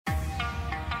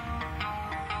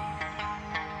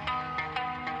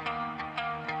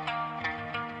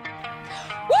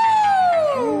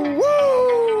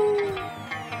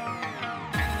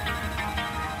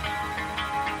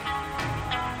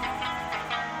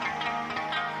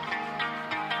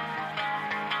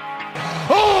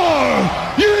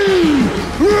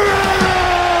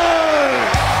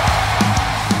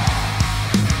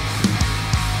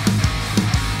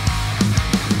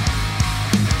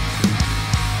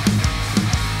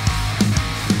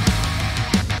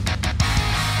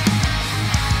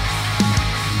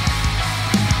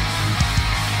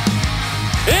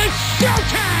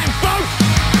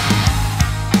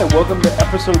welcome to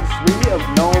episode 3 of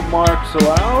No Marks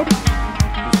Allowed.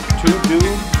 Just two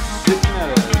dudes sitting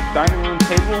at a dining room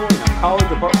table in a college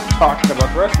apartment talking about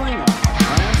wrestling. I'm Mike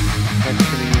Ryan. Next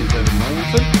to me is Evan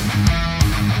Williamson.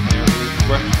 There is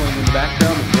wrestling in the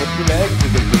background of grocery bags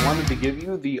because we wanted to give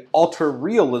you the alter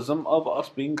realism of us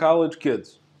being college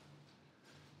kids.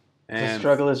 The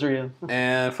struggle is real.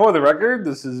 And for the record,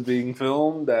 this is being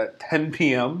filmed at 10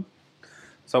 p.m.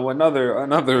 So another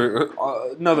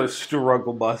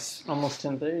struggle bus. Almost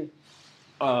 10:30.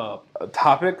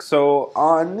 Topic. So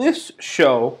on this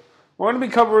show, we're going to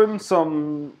be covering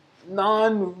some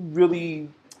non-really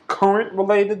current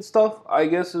related stuff, I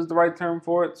guess is the right term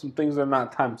for it. Some things that are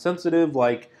not time sensitive,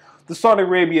 like the Saudi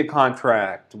Arabia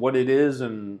contract, what it is,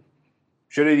 and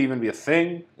should it even be a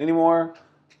thing anymore?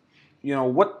 You know,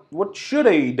 what should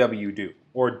AEW do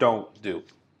or don't do?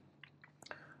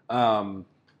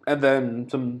 And then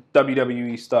some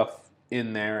WWE stuff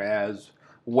in there as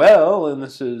well. And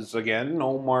this is, again,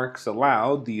 No Marks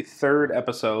Allowed, the 3rd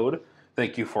episode.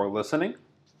 Thank you for listening.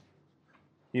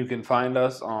 You can find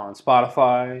us on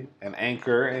Spotify and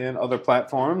Anchor and other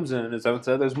platforms. And as Evan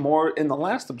said, there's more in the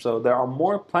last episode. There are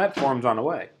more platforms on the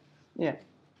way. Yeah,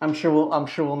 I'm sure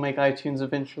we'll make iTunes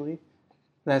eventually.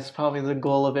 That's probably the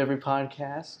goal of every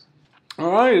podcast.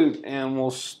 All right, and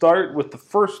we'll start with the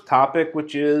first topic,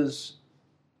 which is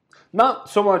not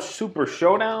so much Super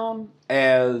Showdown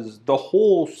as the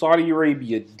whole Saudi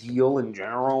Arabia deal in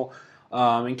general.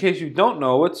 In case you don't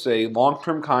know, it's a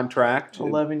long-term contract.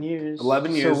 11 years.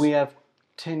 11 years. So we have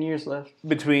 10 years left.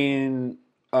 Between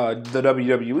the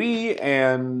WWE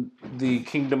and the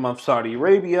Kingdom of Saudi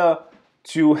Arabia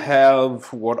to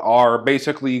have what are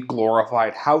basically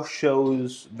glorified house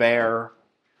shows there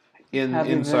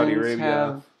in Saudi Arabia.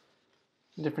 Have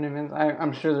different events.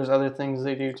 I'm sure there's other things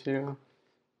they do too.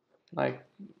 Like,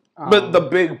 but the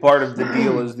big part of the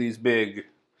deal is these big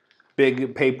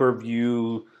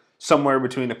pay-per-view, somewhere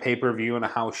between a pay-per-view and a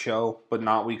house show, but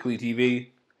not weekly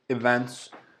TV events.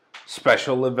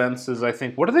 Special events is, I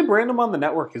think, what do they brand them on the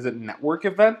network? Is it network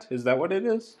event? Is that what it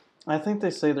is? I think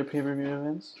they say they're pay-per-view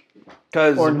events.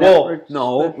 Because,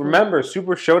 remember,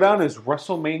 Super Showdown is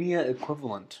WrestleMania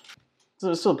equivalent.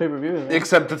 So it's still a pay-per-view event.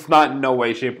 Except it's not in no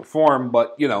way, shape, or form,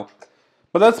 but, you know.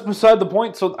 But that's beside the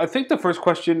point. So I think the first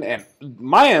question, and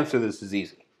my answer to this is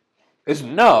easy, is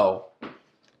no.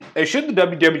 Should the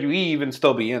WWE even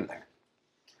still be in there?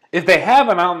 If they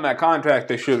haven't out in that contract,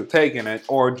 they should have taken it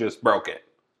or just broke it.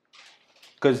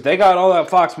 Because they got all that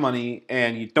Fox money,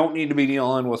 and you don't need to be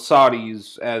dealing with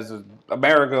Saudis as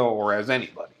America or as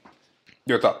anybody.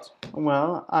 Your thoughts?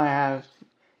 Well, I have,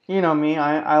 you know me,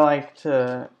 I like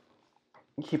to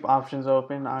keep options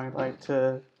open.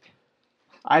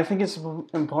 I think it's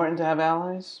important to have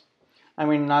allies. I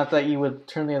mean, not that you would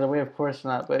turn the other way, of course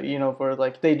not, but, you know, for,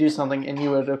 like, they do something and you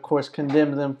would, of course,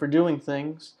 condemn them for doing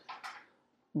things.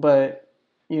 But,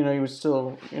 you know, you would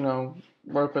still, you know,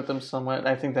 work with them somewhat.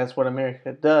 I think that's what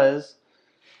America does.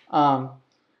 But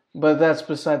that's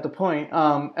beside the point.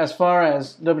 As far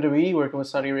as WWE working with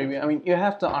Saudi Arabia, I mean, you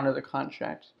have to honor the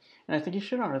contract. And I think you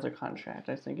should honor the contract.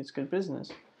 I think it's good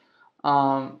business.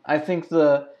 I think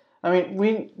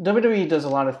WWE does a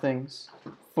lot of things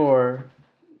for,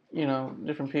 you know,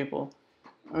 different people.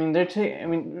 I mean,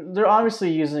 they're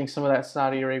obviously using some of that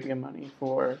Saudi Arabia money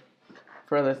for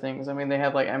other things. I mean, they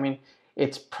have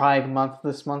it's Pride Month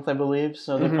this month, I believe,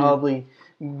 so they're probably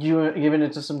giving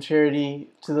it to some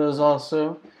charity to those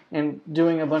also, and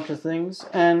doing a bunch of things.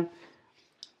 And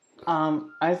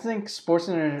I think sports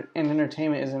and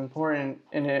entertainment is important,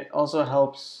 and it also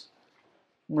helps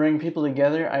bring people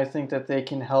together. I think that they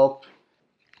can help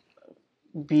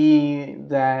be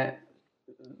that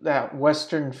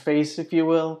Western face, if you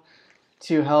will,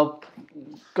 to help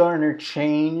garner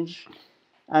change.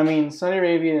 I mean, Saudi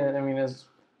Arabia,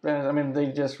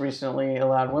 they just recently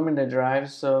allowed women to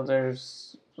drive, so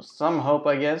there's some hope,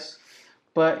 I guess.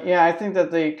 But yeah, I think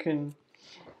that they can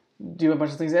do a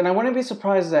bunch of things, and I wouldn't be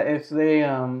surprised that if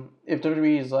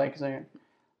WWE is saying,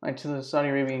 to the Saudi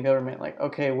Arabian government,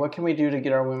 okay, what can we do to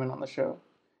get our women on the show?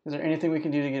 Is there anything we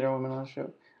can do to get our women on the show?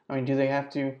 I mean, do they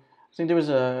have to? I think there was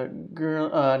a girl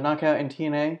knockout in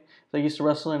TNA that used to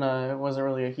wrestle in it wasn't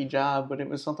really a hijab, but it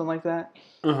was something like that.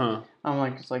 Uh-huh. I'm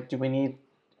like, is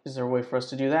there a way for us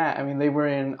to do that? I mean, they were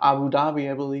in Abu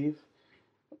Dhabi, I believe,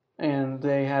 and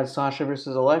they had Sasha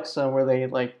versus Alexa where they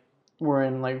were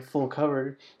in full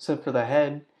cover except for the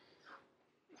head.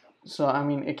 So, I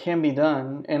mean, it can be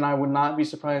done, and I would not be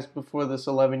surprised before this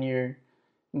 11-year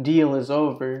deal is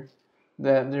over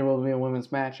that there will be a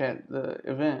women's match at the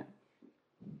event.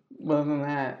 But other than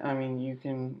that, I mean, you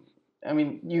can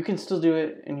still do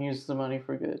it and use the money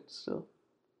for good still.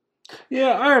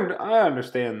 Yeah, I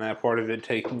understand that part of it,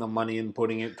 taking the money and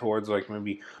putting it towards like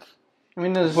maybe I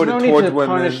mean, there's put no it need towards to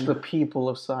punish the women. people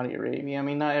of Saudi Arabia. I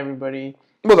mean, not everybody.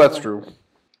 Well, that's Like, true.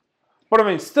 But I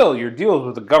mean, still, your deals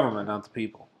with the government, not the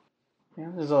people. yeah,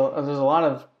 there's a lot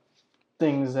of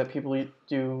things that people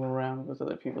do around with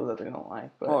other people that they don't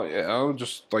like. But Oh yeah, I would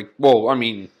just like. Well, I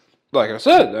mean, like I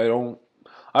said, I don't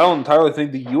entirely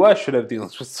think the U.S. should have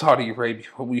dealings with Saudi Arabia,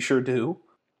 but we sure do.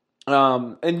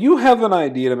 And you have an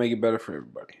idea to make it better for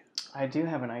everybody. I do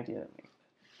have an idea.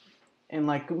 And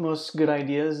like most good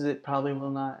ideas, it probably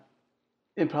will not.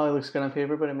 It probably looks good on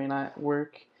paper, but it may not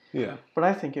work. Yeah. But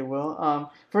I think it will.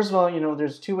 First of all,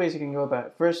 there's two ways you can go about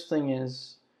it. First thing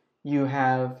is you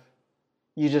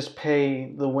just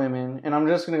pay the women, and I'm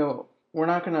just gonna go. I'm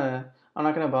not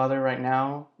gonna bother right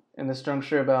now in this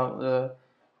juncture about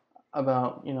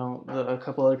a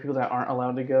couple other people that aren't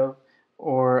allowed to go,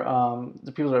 or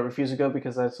the people that refuse to go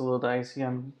because that's a little dicey.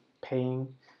 I'm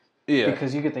paying. Yeah.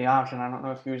 Because you get the option. I don't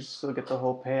know if you would still get the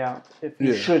whole payout. If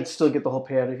you Yeah. should still get the whole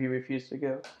payout if you refuse to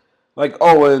go. Like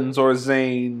Owens or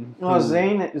Zayn. Well,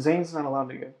 Zayn's not allowed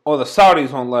to go. Oh, the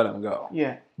Saudis won't let him go.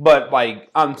 Yeah. But like,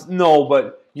 no,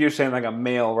 but you're saying like a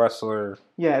male wrestler.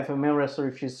 Yeah, if a male wrestler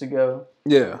refused to go,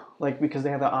 Yeah. like because they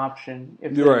have the option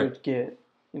if they You're right. would get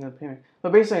the payment.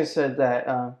 But basically, I said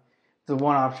that the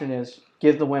one option is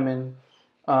give the women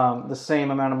the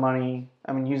same amount of money.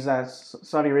 I mean, use that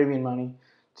Saudi Arabian money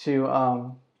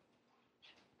to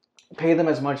pay them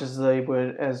as much as they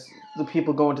would as the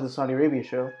people going to the Saudi Arabia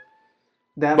show.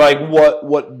 That Like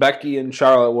what Becky and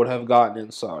Charlotte would have gotten in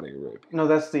Saudi Arabia. No,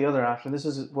 that's the other option. This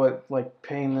is what like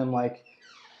paying them like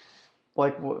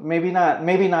maybe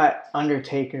not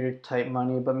Undertaker type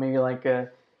money, but maybe like a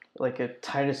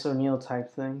Titus O'Neil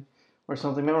type thing or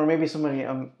something, or maybe somebody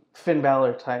Finn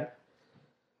Balor type.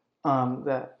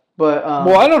 Well,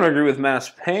 I don't agree with mass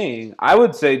paying. I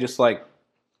would say just like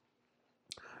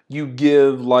you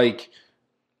give like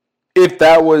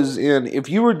if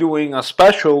you were doing a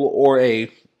special or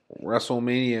a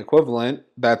WrestleMania equivalent,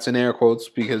 that's in air quotes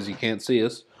because you can't see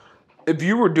us. If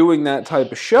you were doing that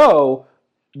type of show,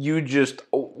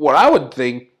 what I would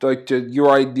think, like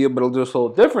your idea, but just a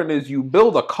little different, is you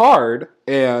build a card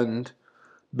and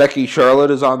Becky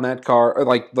Charlotte is on that card, or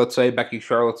like let's say Becky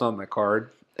Charlotte's on that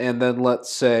card, and then let's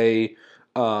say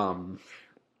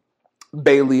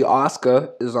Bailey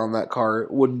Asuka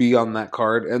would be on that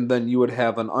card, and then you would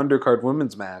have an undercard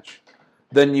women's match.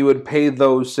 Then you would pay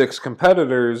those 6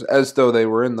 competitors as though they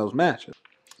were in those matches,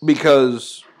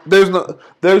 because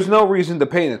there's no reason to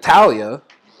pay Natalya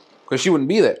because she wouldn't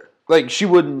be there. Like she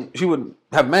wouldn't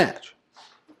have a match.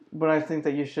 But I think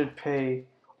that you should pay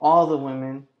all the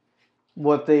women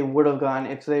what they would have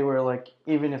gotten if they were like,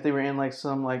 even if they were in like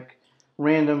some like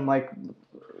random like.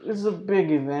 It's a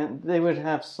big event. They would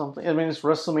have something. I mean, it's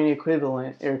WrestleMania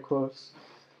equivalent, air quotes.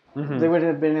 Mm-hmm. They would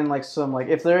have been in like some like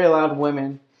if they allowed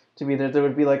women to be there, there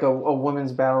would be like a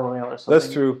women's battle royale or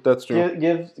something. That's true.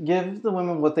 Give the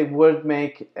women what they would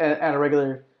make at a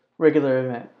regular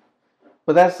event.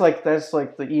 But that's like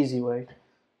the easy way,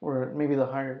 or maybe the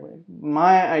hard way.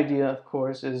 My idea, of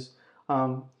course, is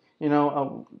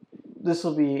this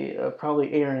will be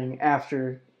probably airing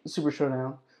after Super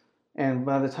Showdown. And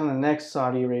by the time the next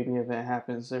Saudi Arabia event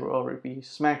happens, there will already be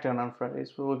SmackDown on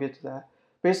Fridays, but we'll get to that.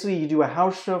 Basically, you do a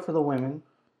house show for the women,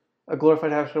 a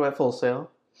glorified house show at Full Sail.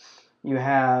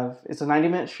 It's a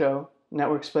 90-minute show,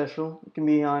 network special. It can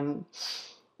be on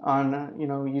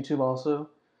YouTube also.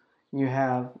 You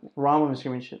have Raw Women's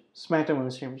Championship, SmackDown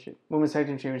Women's Championship, Women's Tag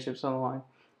Team Championships on the line.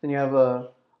 Then you have a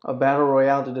battle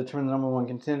royale to determine the number one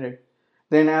contender.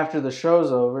 Then after the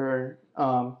show's over,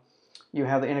 you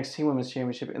have the NXT Women's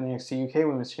Championship and the NXT UK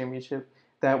Women's Championship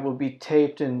that will be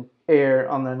taped and air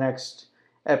on the next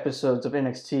episodes of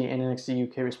NXT and NXT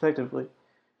UK respectively.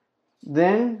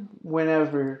 Then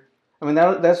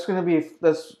that's going to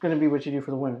be what you do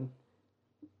for the women.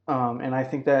 And I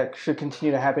think that should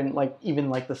continue to happen like even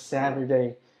like the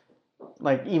Saturday,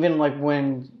 like even like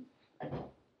when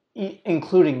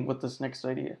including with this next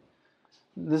idea.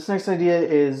 This next idea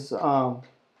is so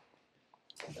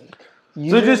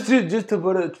just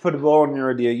to put a ball on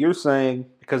your idea, you're saying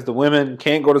because the women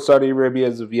can't go to Saudi Arabia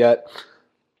as of yet,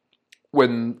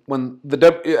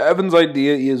 Evan's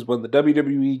idea is when the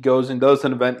WWE goes and does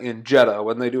an event in Jeddah,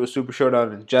 when they do a Super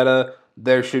Showdown in Jeddah,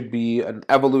 there should be an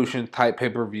Evolution type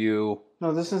pay-per-view.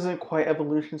 No, this isn't quite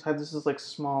Evolution type. This is like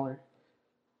smaller.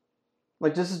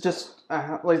 Like this is just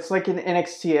it's like an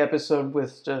NXT episode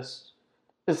with just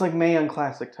it's like Mae Young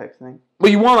Classic type thing.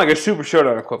 But you want like a Super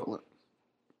Showdown equivalent.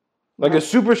 Like a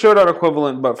Super Showdown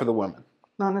equivalent, but for the women.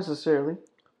 Not necessarily.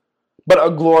 But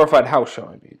a glorified house show,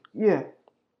 I mean. Yeah.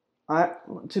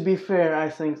 To be fair, I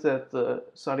think that the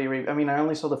Saudi Arabia. I mean, I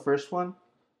only saw the first one,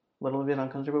 a little bit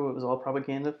uncomfortable. It was all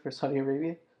propaganda for Saudi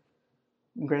Arabia.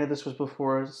 Granted, this was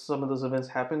before some of those events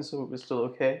happened, so it was still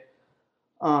okay.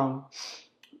 Um,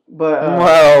 but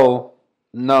Well,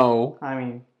 no. I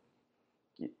mean,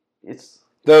 it's.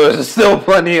 There was still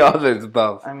plenty of other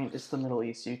stuff. I mean, it's the Middle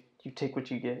East. You take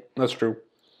what you get. That's true.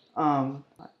 And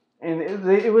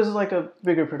it was like a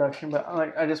bigger production, but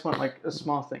like I just want like a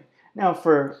small thing. Now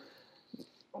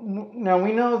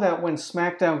we know that when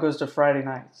SmackDown goes to Friday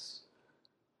nights,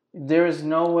 there is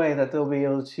no way that they'll be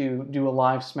able to do a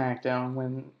live SmackDown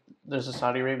when there's a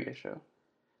Saudi Arabia show,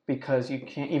 because you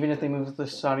can't. Even if they move the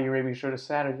Saudi Arabia show to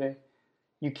Saturday,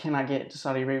 you cannot get to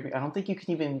Saudi Arabia. I don't think you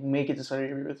can even make it to Saudi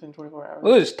Arabia within 24 hours.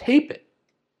 Well, just tape it.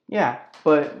 Yeah,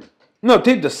 but no,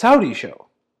 tape the Saudi show.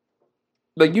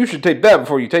 Like, you should tape that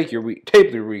before you tape your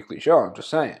weekly show. I'm just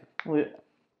saying.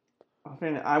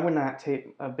 I would not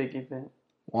tape a big event.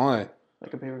 Why?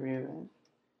 Like a pay-per-view event.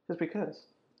 Just because.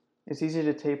 It's easy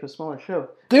to tape a smaller show.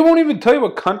 They won't even tell you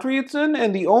what country it's in,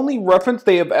 and the only reference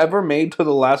they have ever made to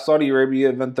the last Saudi Arabia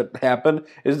event that happened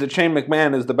is that Shane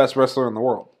McMahon is the best wrestler in the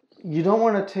world. You don't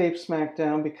want to tape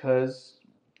SmackDown because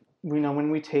we know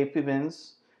when we tape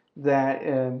events that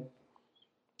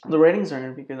the ratings aren't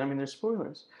going to be good. I mean, there's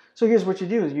spoilers. So here's what you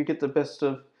do: is you get the best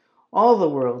of all the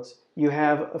worlds. You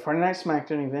have a Friday Night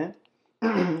SmackDown event.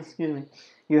 Excuse me.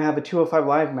 You have a 205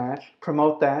 Live match.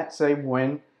 Promote that. Say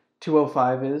when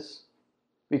 205 is,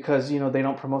 because they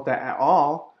don't promote that at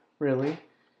all. Really.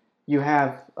 You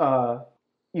have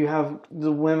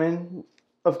the women,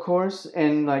 of course,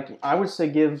 and like I would say,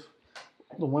 give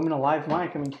the women a live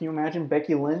mic. I mean, can you imagine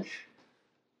Becky Lynch,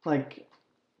 like,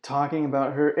 talking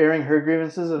about airing her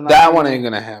grievances? And that one ain't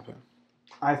gonna happen.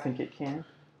 I think it can.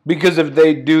 Because if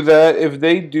they do that, if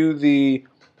they do the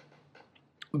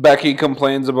Becky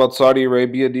complains about Saudi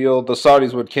Arabia deal, the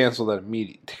Saudis would cancel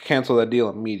that deal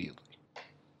immediately.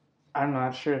 I'm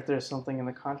not sure if there's something in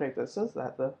the contract that says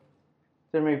that, though.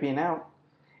 There may be an out.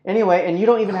 Anyway, and you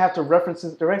don't even have to reference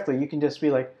it directly. You can just be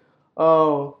like,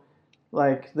 oh,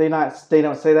 like they don't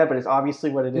say that, but it's obviously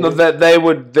what it is. No, that they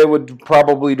would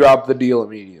probably drop the deal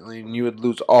immediately, and you would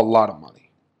lose a lot of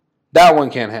money. That one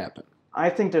can't happen. I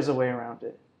think there's a way around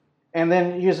it. And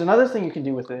then here's another thing you can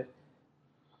do with it.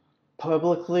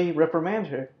 Publicly reprimand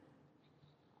her.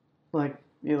 Like,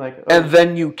 you're like... Oh. And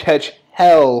then you catch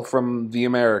hell from the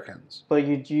Americans. But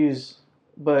you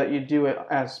do it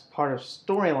as part of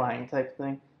storyline type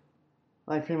thing.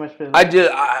 Like, pretty much...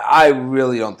 I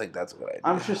really don't think that's a good idea.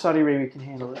 I'm sure Saudi Arabia can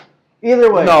handle it.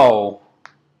 Either way. No.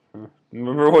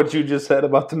 Remember what you just said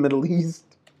about the Middle East?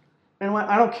 And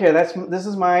I don't care. This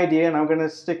is my idea, and I'm going to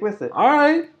stick with it. All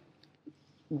right.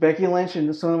 Becky Lynch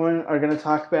and someone are going to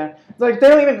talk bad. Like, they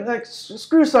don't even... Like,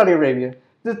 screw Saudi Arabia.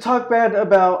 They talk bad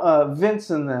about Vince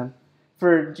and them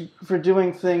for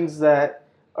doing things that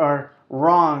are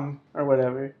wrong or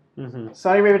whatever. Mm-hmm.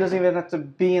 Saudi Arabia doesn't even have to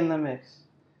be in the mix.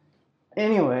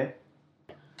 Anyway,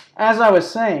 as I was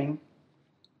saying,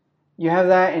 you have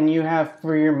that, and you have,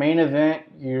 for your main event,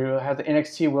 you have the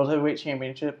NXT World Heavyweight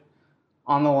Championship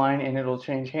on the line, and it'll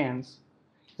change hands.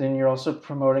 Then you're also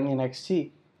promoting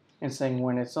NXT and saying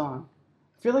when it's on.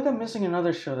 I feel like I'm missing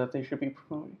another show that they should be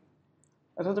promoting.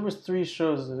 I thought there was 3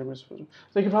 shows that they were supposed to.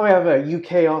 So you could probably have a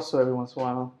UK also every once in a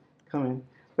while come in.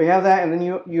 But you have that, and then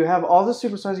you have all the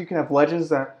superstars. You can have legends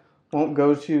that won't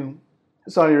go to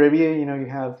Saudi Arabia. You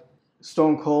have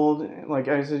Stone Cold. Like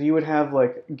I said, you would have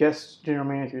like guest general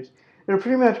managers. It would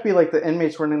pretty much be like the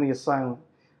inmates running the asylum.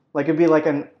 Like it'd be like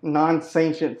a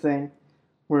non-sanctioned thing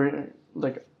where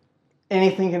like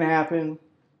anything can happen.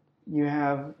 You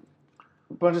have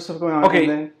a bunch of stuff going on. Okay,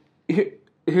 and then,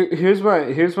 here's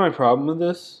my problem with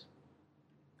this.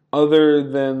 Other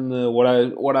than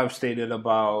what I've stated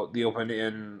about the open,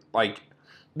 and like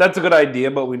that's a good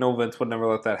idea, but we know Vince would never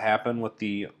let that happen with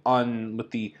the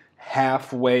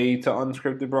halfway to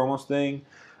unscripted promos thing.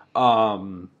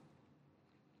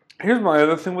 Here's my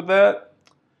other thing with that,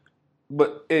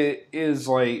 but it is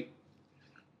like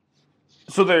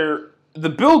so the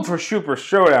build for Super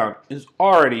Showdown is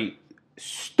already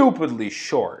stupidly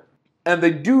short, and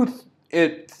they do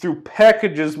it through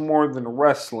packages more than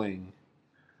wrestling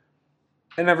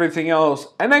and everything else.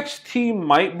 NXT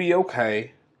might be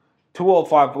okay,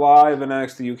 205 Live and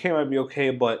NXT UK might be okay,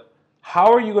 but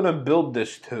how are you going to build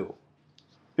this to?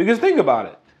 Because think about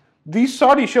it, these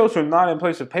Saudi shows are not in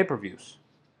place of pay-per-views.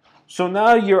 So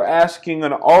now you're asking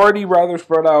an already rather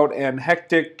spread out and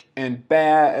hectic and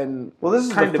bad and well, this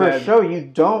is the first show. You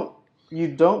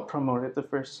don't promote it the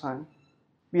first time.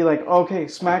 Be like, okay,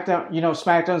 SmackDown.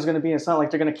 SmackDown's going to be. It's not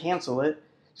like they're going to cancel it.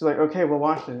 She's like, okay, we'll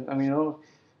watch it. I mean,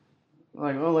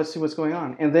 Like, oh, let's see what's going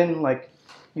on, and then like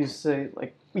you say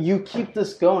like you keep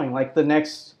this going. Like the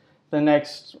next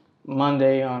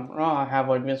Monday on Raw, I have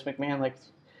like Vince McMahon like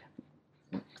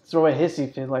throw a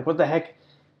hissy fit, like what the heck,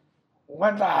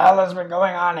 what the hell has been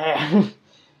going on here,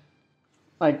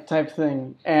 like type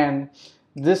thing, and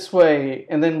this way,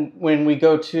 and then when we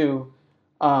go to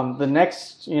the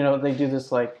next, they do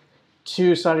this like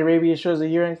 2 Saudi Arabia shows a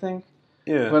year, I think.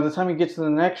 Yeah. By the time you get to the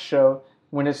next show,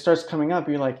 when it starts coming up,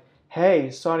 you're like,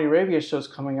 hey, Saudi Arabia show's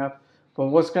coming up, but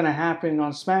what's going to happen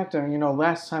on SmackDown?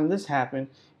 Last time this happened,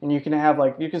 and you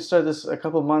can start this a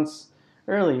couple months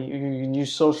early. You can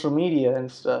use social media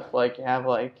and stuff. Like, have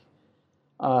like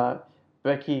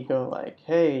Becky go like,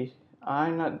 hey,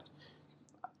 I'm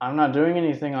not doing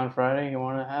anything on Friday. You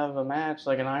want to have a match,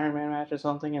 like an Iron Man match or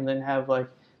something, and then have like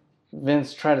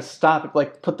Vince try to stop it,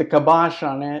 like put the kibosh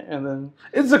on it, and then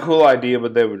It's a cool idea,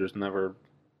 but they would just never.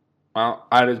 Well,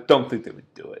 I just don't think they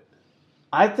would do it.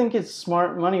 I think it's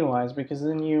smart money-wise because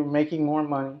then you're making more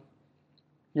money.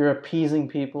 You're appeasing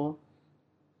people.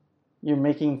 You're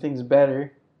making things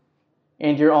better.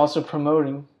 And you're also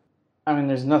promoting. I mean,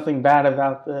 there's nothing bad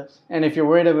about this. And if you're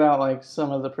worried about like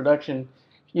some of the production,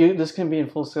 this can be in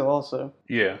Full Sail also.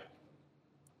 Yeah.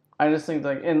 I just think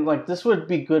this would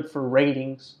be good for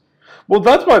ratings. Well,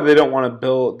 that's why they don't want to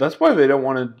build. That's why they don't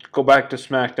want to go back to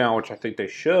SmackDown, which I think they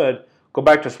should go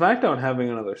back to SmackDown having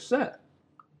another set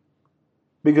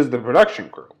because of the production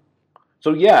crew.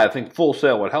 So yeah, I think Full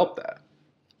Sail would help that.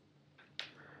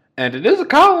 And it is a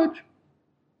college.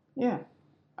 Yeah,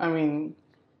 I mean,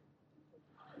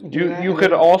 you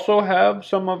could also have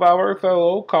some of our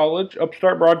fellow college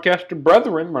upstart broadcaster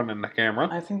brethren running the camera.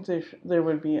 I think there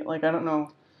would be like, I don't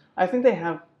know. I think they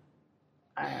have.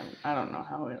 I don't know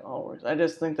how it all works. I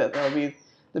just think that would be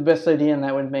the best idea, and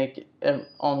that would make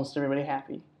almost everybody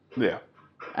happy. Yeah.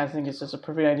 I think it's just a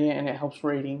perfect idea, and it helps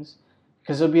ratings.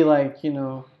 Because it'll be like,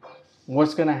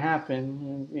 what's going to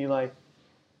happen? It'd be like,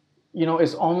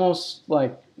 it's almost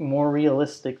like more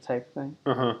realistic type thing.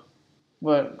 Uh-huh.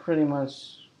 But pretty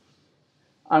much,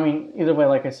 I mean, either way,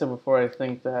 like I said before, I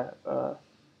think that,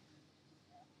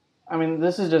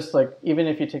 this is just like, even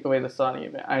if you take away the Saudi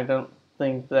event, I don't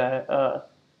think that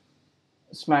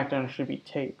SmackDown should be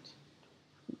taped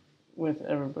with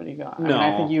everybody gone. No.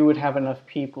 I think you would have enough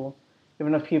people. You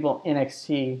have enough people in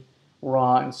NXT,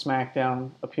 Raw, and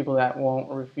SmackDown of people that won't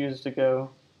refuse to go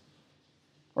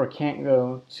or can't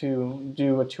go to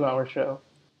do a 2-hour show.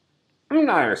 I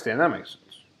understand. That makes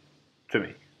sense to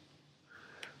me.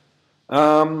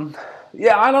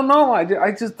 Yeah, I don't know.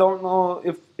 I just don't know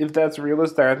if that's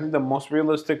realistic. I think the most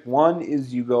realistic one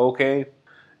is you go, okay,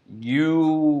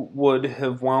 you would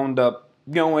have wound up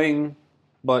going,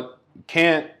 but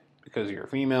can't because you're a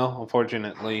female,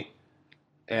 unfortunately,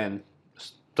 and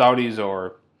Saudis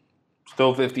are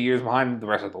still 50 years behind the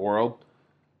rest of the world,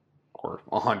 or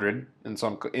 100 in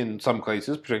some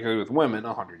cases, particularly with women,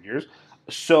 100 years.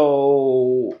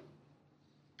 So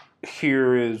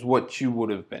here is what you would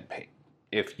have been paid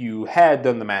if you had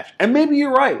done the match. And maybe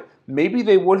you're right. Maybe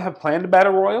they would have planned a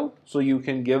battle royal so you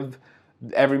can give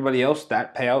everybody else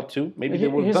that payout too. Maybe they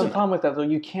would have done Here's the problem with that, though.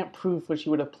 You can't prove what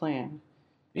you would have planned.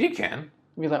 You can.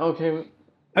 Be like, okay.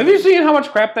 Have you seen how much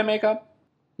crap they make up?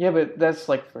 Yeah, but that's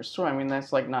like for story. I mean,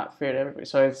 that's like not fair to everybody.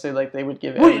 So I'd say like they would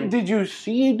give. Wait, did you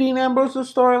see Dean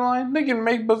Ambrose's storyline? They can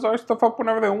make bizarre stuff up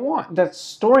whenever they want. That's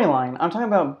storyline. I'm talking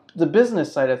about the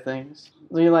business side of things.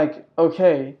 You're like,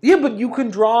 okay. Yeah, but you can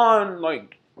draw on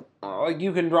like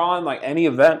any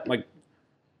event, like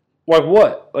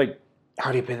what? Like,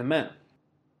 how do you pay the men?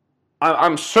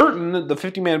 I'm certain that the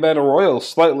 50-man battle royal is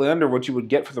slightly under what you would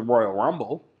get for the Royal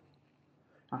Rumble.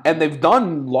 And they've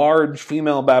done large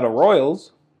female battle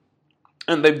royals.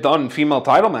 And they've done female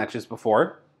title matches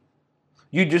before.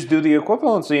 You just do the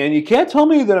equivalency. And you can't tell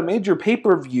me that a major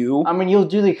pay-per-view... I mean, you'll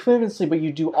do the equivalency, but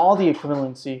you do all the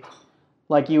equivalency.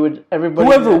 Like you would... everybody.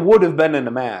 Whoever would have been in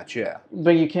a match, yeah.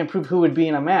 But you can't prove who would be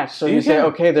in a match. So you say,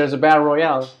 okay, there's a battle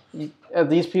royale.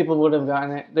 These people would have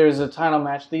gotten it. There's a title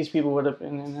match. These people would have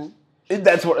been in it.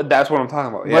 That's what I'm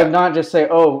talking about. Yeah. But not just say,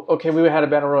 oh, okay, we had a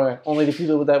battle royal. Only the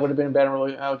people that would have been in battle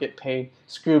royal get paid.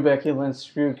 Screw Becky Lynch,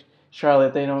 screw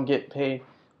Charlotte. They don't get paid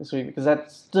this week because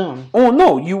that's dumb. Oh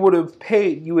no, you would have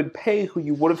paid. You would pay who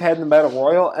you would have had in the battle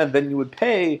royal, and then you would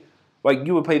pay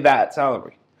that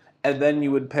salary, and then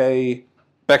you would pay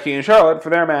Becky and Charlotte for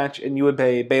their match, and you would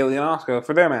pay Bayley and Asuka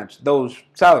for their match. Those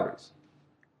salaries.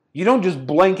 You don't just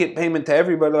blanket payment to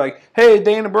everybody like, hey,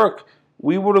 Dana Brooke.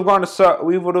 We would have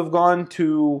gone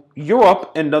to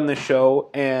Europe and done this show,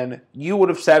 and you would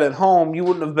have sat at home. You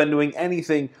wouldn't have been doing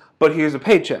anything, but here's a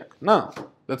paycheck. No,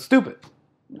 that's stupid.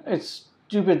 It's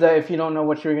stupid that if you don't know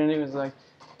what you're going to do, it's like,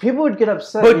 people would get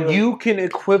upset. But you can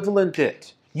equivalent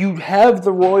it. You have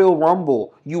the Royal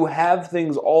Rumble. You have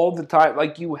things all the time.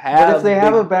 Like you have. But if they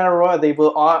have a battle royal, they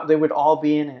would all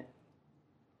be in it.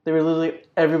 They would literally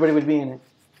everybody would be in it.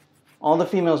 All the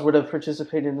females would have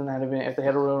participated in that event if they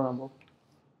had a Royal Rumble.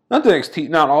 Not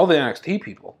all the NXT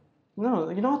people. No,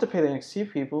 you don't have to pay the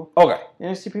NXT people. Okay. The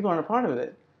NXT people aren't a part of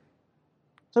it.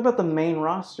 It's about the main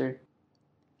roster.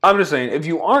 I'm just saying, if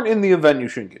you aren't in the event, you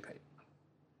shouldn't get paid.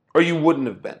 Or you wouldn't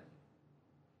have been.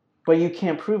 But you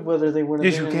can't prove whether they would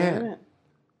have been in the event.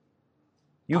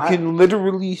 You can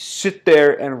literally sit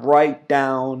there and write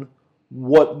down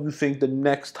what you think the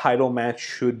next title match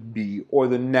should be, or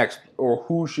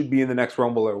who should be in the next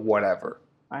Rumble, or whatever.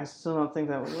 I still don't think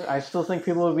that would work. I still think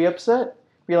people would be upset.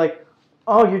 Be like,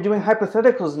 oh, you're doing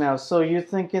hypotheticals now, so you're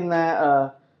thinking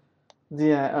that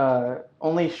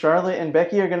only Charlotte and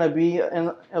Becky are going to be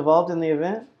involved in the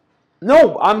event?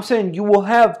 No, I'm saying you will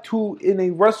have two in a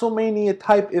WrestleMania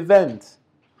type event.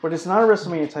 But it's not a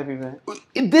WrestleMania type event.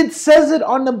 It says it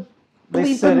on the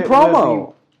bleeping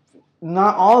promo.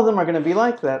 Not all of them are going to be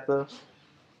like that, though.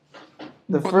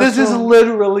 This is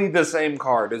literally the same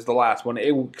card as the last one,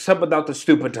 except without the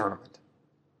stupid tournament.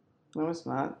 No, it's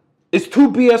not. It's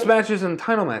 2 BS matches and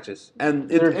title matches. And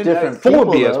they're different 4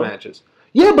 BS matches.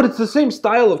 Yeah, but it's the same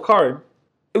style of card.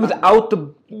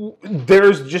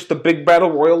 There's just a big battle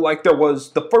royal like there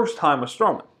was the first time with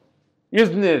Strowman. You're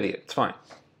just an idiot. It's fine.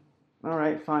 All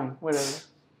right, fine. Whatever.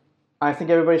 I think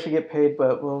everybody should get paid,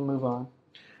 but we'll move on.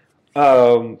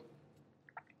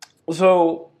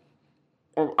 So,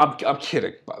 I'm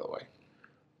kidding, by the way.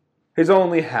 He's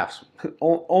only half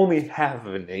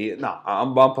of an idiot. No,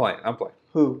 I'm playing.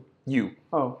 Who? You.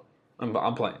 Oh. I'm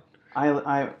playing.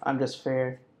 I'm just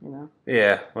fair, you know?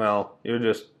 Yeah, well, you're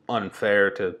just unfair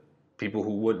to people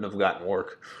who wouldn't have gotten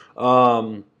work.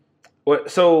 So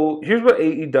here's what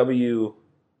AEW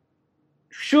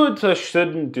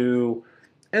shouldn't do,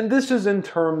 and this is in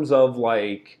terms of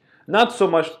like not so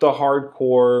much the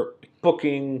hardcore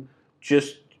booking,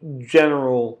 just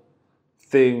general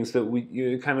things that we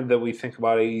think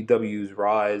about AEW's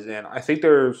rise. And I think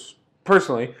there's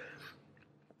a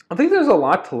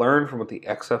lot to learn from what the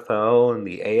XFL and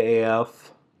the AAF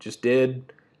just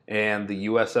did, and the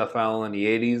USFL in the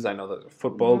 80s. I know those are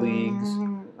football leagues.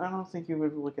 I don't think you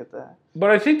would look at that.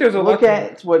 But I think there's a lot. Look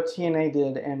at what TNA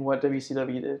did and what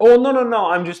WCW did. Oh,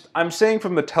 no. I'm saying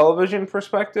from the television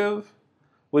perspective,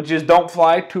 which is don't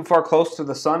fly too far close to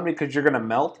the sun because you're going to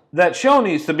melt. That show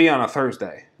needs to be on a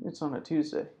Thursday. It's on a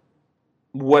Tuesday.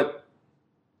 What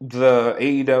the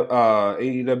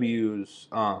AEW's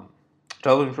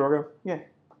television program? Yeah.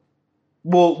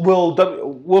 Will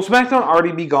SmackDown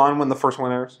already be gone when the first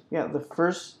one airs? Yeah,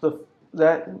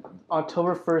 that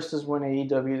October 1st is when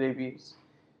AEW debuts.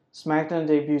 SmackDown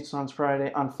debuts on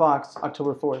Friday on Fox,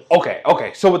 October 4th. Okay.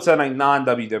 So it's on a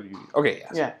non-WWE. Okay,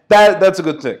 yes. Yeah. That's a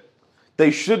good thing. They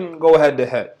shouldn't go head to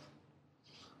head.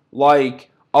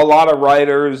 Like a lot of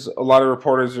writers, a lot of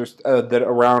reporters that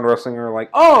around wrestling are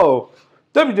like, "Oh,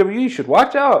 WWE should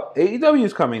watch out. AEW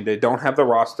is coming." They don't have the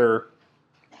roster.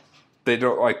 They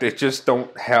just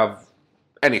don't have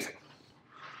anything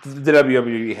the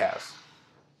WWE has.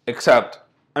 Except,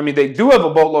 they do have a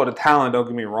boatload of talent, don't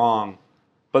get me wrong,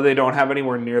 but they don't have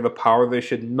anywhere near the power. They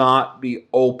should not be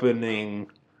opening.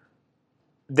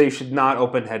 They should not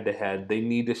open head-to-head. They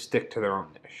need to stick to their own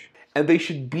niche. And they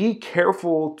should be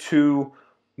careful to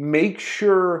make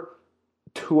sure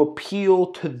to appeal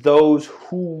to those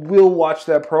who will watch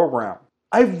that program.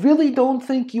 I really don't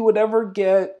think you would ever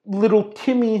get little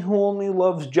Timmy who only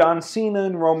loves John Cena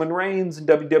and Roman Reigns and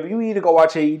WWE to go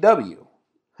watch AEW.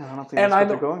 I don't think that's what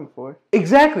they're going for.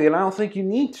 Exactly, and I don't think you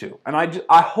need to. And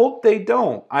I hope they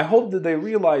don't. I hope that they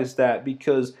realize that,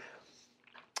 because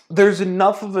there's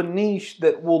enough of a niche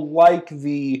that will like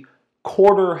the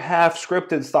quarter-half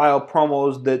scripted style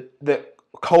promos that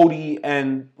Cody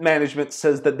and management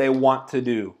says that they want to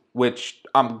do, which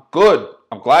I'm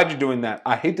glad you're doing that.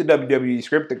 I hate the WWE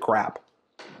scripted crap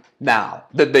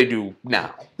that they do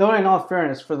now. Though in all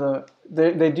fairness,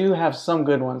 they do have some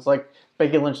good ones, like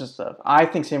Becky Lynch's stuff. I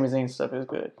think Sami Zayn's stuff is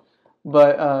good.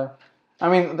 But,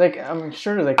 I'm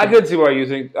sure they could. I could see why you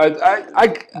think.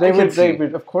 They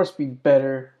would, of course, be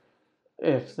better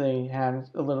if they had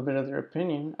a little bit of their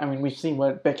opinion. We've seen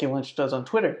what Becky Lynch does on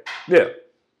Twitter. Yeah.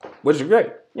 Which is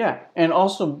great. Yeah. And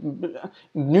also,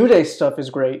 New Day stuff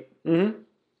is great. Mm-hmm.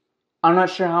 I'm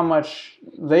not sure how much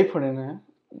they put in it.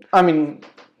 I'm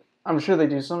sure they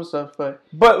do some stuff, but...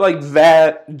 But like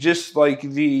that, just like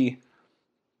the...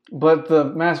 But the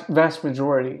vast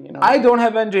majority, I don't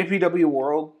have NJPW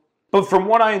World, but from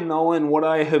what I know and what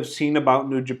I have seen about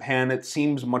New Japan, it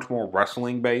seems much more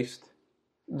wrestling-based.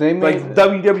 They Like made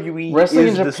WWE wrestling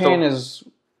is in the Japan is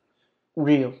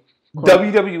real.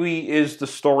 WWE is the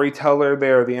storyteller.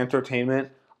 They're the entertainment.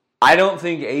 I don't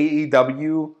think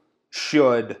AEW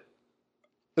should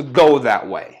go that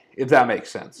way, if that makes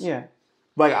sense. Yeah.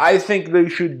 Like, I think they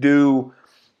should do,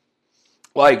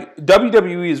 like,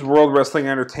 WWE is World Wrestling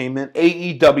Entertainment.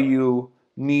 AEW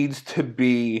needs to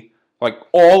be, like,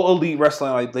 all elite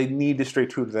wrestling. Like, they need to stay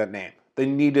true to that name. They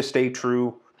need to stay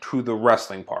true to the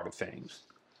wrestling part of things.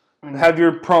 Have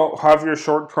your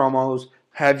short promos,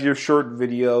 have your short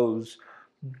videos,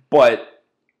 but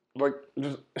like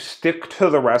just stick to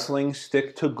the wrestling,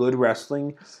 stick to good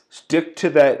wrestling, stick to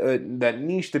that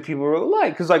niche that people really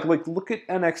like. Because like look at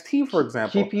NXT for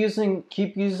example. Keep using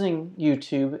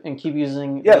YouTube and keep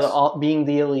using being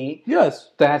the elite.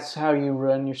 Yes, that's how you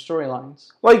run your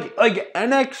storylines. Like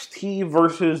NXT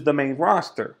versus the main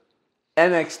roster.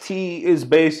 NXT is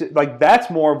basic. Like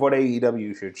that's more of what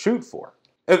AEW should shoot for.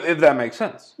 If that makes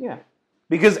sense. Yeah.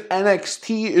 Because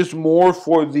NXT is more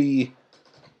for the...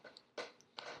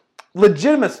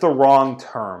 Legitimate's the wrong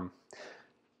term.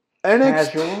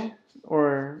 Casual?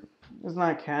 Or... It's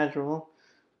not casual.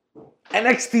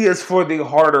 NXT is for the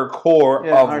harder core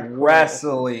of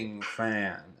wrestling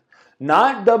fan.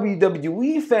 Not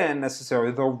WWE fan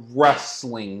necessarily, the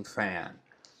wrestling fan.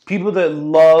 People that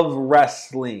love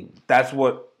wrestling. That's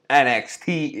what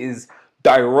NXT is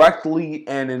directly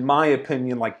and, in my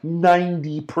opinion, like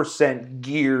 90%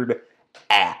 geared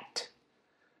at.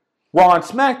 Raw and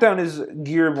SmackDown is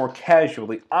geared more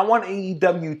casually. I want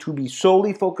AEW to be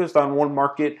solely focused on one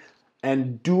market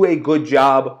and do a good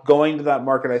job going to that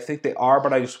market. I think they are,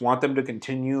 but I just want them to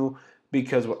continue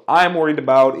because what I'm worried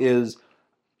about is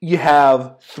you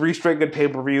have 3 straight good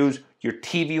pay-per-views, your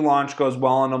TV launch goes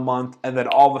well in a month, and then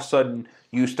all of a sudden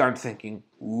you start thinking,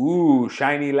 ooh,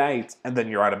 shiny lights, and then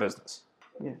you're out of business.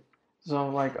 Yeah. So,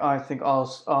 like, I think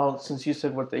since you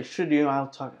said what they should do, I'll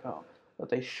talk about what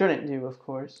they shouldn't do, of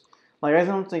course. Like, I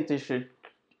don't think they should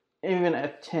even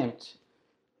attempt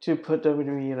to put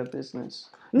WWE out of business.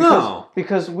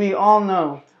 Because we all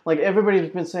know, like, everybody's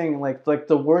been saying, like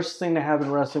the worst thing to happen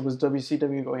in wrestling was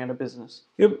WCW going out of business.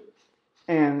 Yep.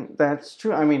 And that's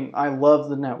true. I mean, I love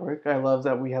the network. I love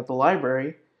that we have the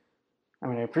library. I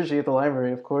mean, I appreciate the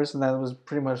library, of course, and that was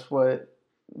pretty much what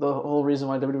the whole reason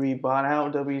why WWE bought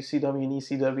out WCW and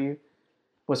ECW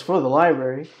was for the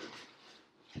library.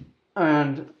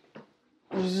 And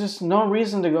there's just no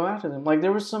reason to go after them. Like,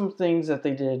 there were some things that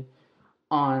they did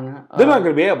on... They're not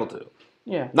going to be able to.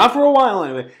 Yeah. Not for a while,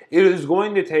 anyway. It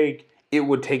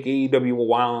would take AEW a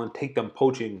while and take them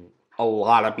poaching a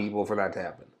lot of people for that to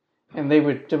happen. And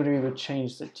WWE would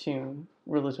change the tune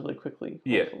relatively quickly.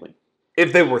 Yeah. Hopefully.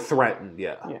 If they were threatened,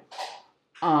 yeah. Yeah.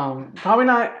 Probably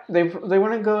not. They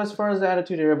wouldn't go as far as the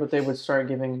Attitude Era, but they would start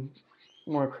giving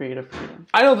more creative freedom.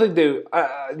 I don't think they.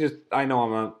 I know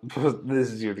I'm not.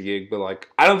 This is your gig, but like,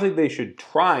 I don't think they should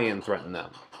try and threaten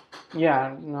them.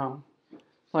 Yeah, no.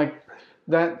 Like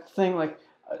that thing. Like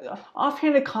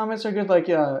offhanded comments are good. Like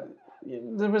there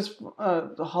was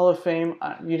the Hall of Fame.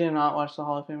 You did not watch the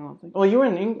Hall of Fame, I don't think. Well, you were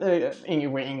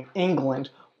in England.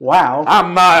 Wow.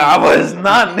 I was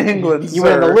not in England, You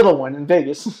were in the little one in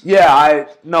Vegas. Yeah,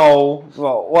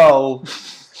 well,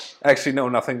 actually, no,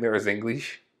 nothing there is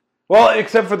English. Well,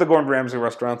 except for the Gordon Ramsay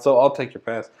restaurant, so I'll take your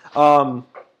pass. Yeah,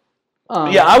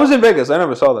 I was in Vegas. I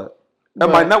never saw that.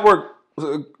 And my network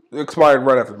expired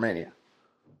right after Mania.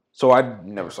 So I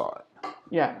never saw it.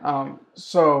 Yeah,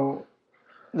 so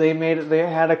they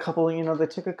had a couple, they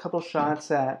took a couple shots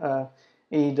at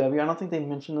AEW. I don't think they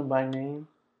mentioned them by name.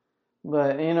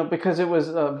 But, because it was,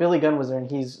 Billy Gunn was there, and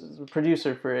he's the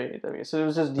producer for AEW. So it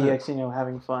was just DX,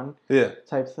 having fun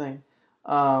type thing.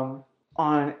 On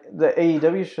the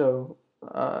AEW show,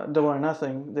 Double or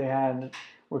Nothing, they had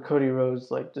where Cody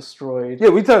Rhodes, destroyed. Yeah,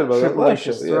 we talked about that last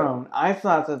show. Throne. Yeah. I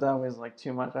thought that was,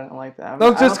 too much. I didn't like that.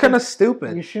 No, it's just kind of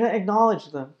stupid. You shouldn't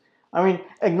acknowledge them. I mean,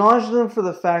 acknowledge them for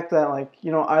the fact that, I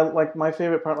my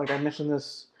favorite part, I mentioned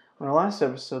this on our last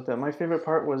episode, that my favorite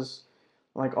part was...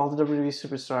 all the WWE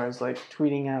superstars,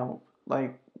 tweeting out,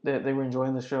 that they were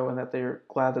enjoying the show and that they're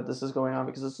glad that this is going on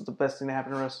because this is the best thing to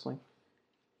happen in wrestling.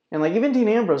 And, even Dean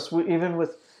Ambrose, even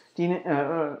with Dean,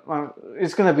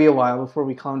 it's going to be a while before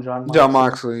we call him Jon Moxley. Jon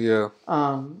Moxley, yeah.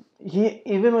 He,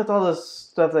 even with all the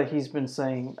stuff that he's been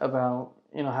saying about,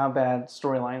 how bad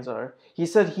storylines are, he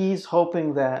said he's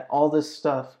hoping that all this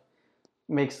stuff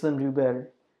makes them do better.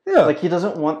 Yeah. He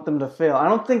doesn't want them to fail. I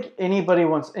don't think anybody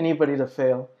wants anybody to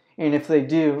fail. And if they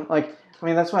do,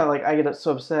 that's why, I get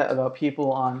so upset about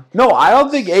people on... No, I don't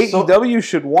think AEW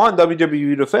should want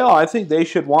WWE to fail. I think they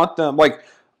should want them,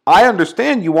 I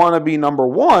understand you want to be number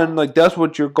one. Like, that's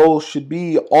what your goal should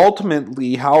be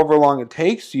ultimately, however long it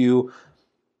takes you.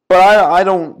 But I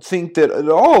don't think that at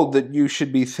all that you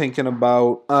should be thinking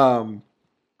about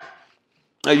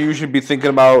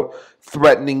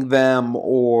threatening them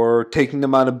or taking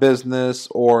them out of business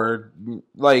or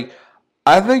like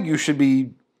I think you should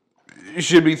be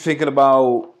thinking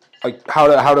about like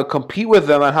how to compete with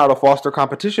them and how to foster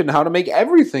competition and how to make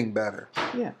everything better.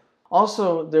 Yeah.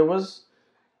 Also, there was,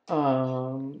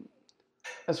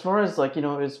 as far as like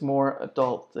it's more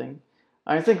adult thing.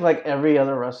 I think like every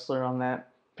other wrestler on that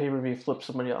pay-per-view flip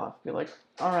somebody off, be like,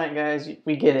 "All right, guys,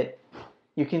 we get it.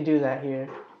 You can do that here."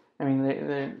 I mean,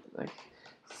 they're like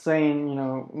saying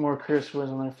more curse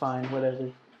words and they're fine, whatever.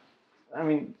 I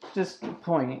mean, just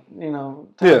point, time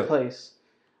and place.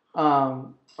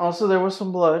 Also, there was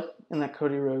some blood in that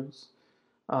Cody Rhodes,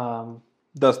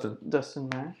 Dustin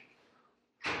match.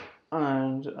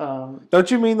 And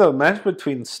don't you mean the match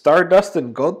between Stardust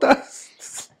and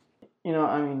Goldust?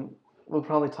 I mean, we'll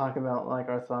probably talk about like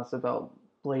our thoughts about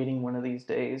blading one of these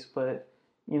days, but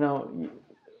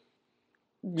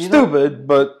stupid,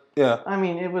 but yeah. I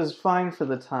mean, it was fine for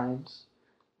the times,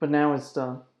 but now it's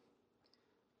dumb.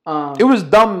 It was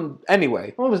dumb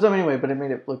anyway. Well, it was dumb anyway, but it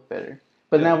made it look better.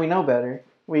 But now we know better.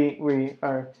 We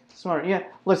are smart. Yeah,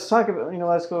 let's talk about.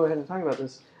 Let's go ahead and talk about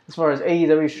this. As far as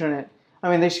AEW shouldn't. I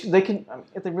mean, they can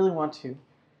if they really want to,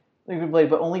 they could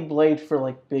blade, but only blade for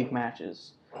like big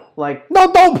matches. Like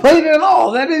no, don't blade at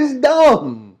all. That is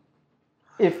dumb.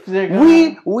 If they're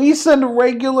gonna... we send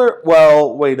regular.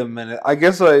 Well, wait a minute. I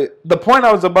guess the point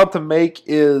I was about to make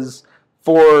is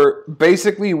for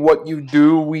basically what you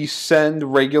do. We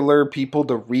send regular people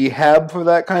to rehab for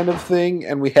that kind of thing,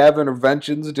 and we have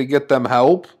interventions to get them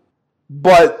help.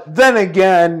 But then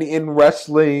again, in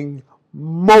wrestling,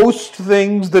 most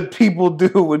things that people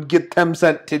do would get them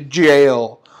sent to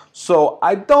jail. So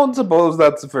I don't suppose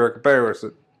that's a fair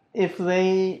comparison. If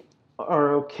they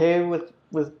are okay with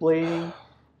blading,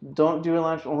 don't do it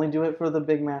large. Only do it for the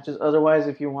big matches. Otherwise,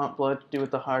 if you want blood, do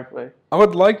it the hard way. I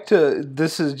would like to.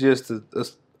 This is just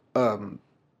just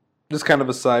kind of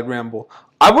a side ramble.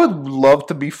 I would love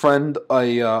to befriend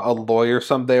a lawyer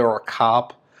someday or a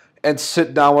cop and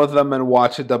sit down with them and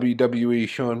watch a WWE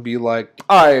show and be like,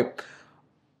 all right,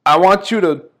 I want you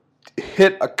to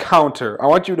hit a counter. I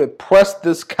want you to press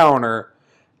this counter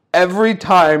every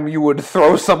time you would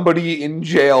throw somebody in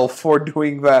jail for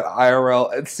doing that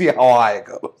IRL and see how high it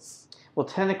goes. Well,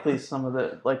 technically, some of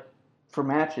the, like, for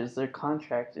matches, they're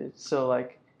contracted. So,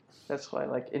 like, that's why,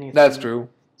 like, anything. That's true.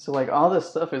 So, like, all this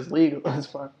stuff is legal as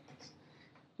far as.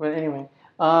 But anyway,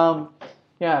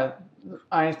 yeah,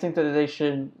 I think that they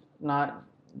should not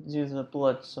use the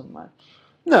blood so much.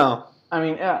 No. I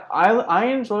mean, yeah, I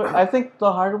enjoy it. I think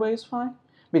the hard way is fine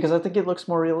because I think it looks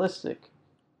more realistic.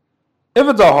 If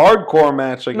it's a hardcore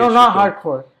match, I guess. No, not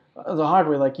hardcore. The hard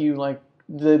way, like you like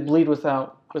the bleed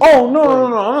without. Oh no!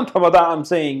 I'm not talking about that. I'm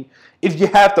saying if you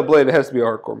have to blade, it has to be a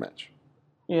hardcore match.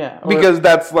 Yeah, because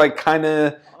that's like kind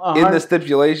of in the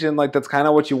stipulation. Like that's kind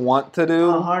of what you want to do.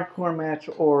 A hardcore match,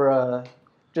 or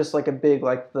just like a big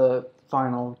like the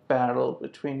final battle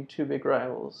between two big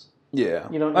rivals. Yeah,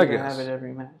 you don't need to have it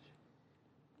every match.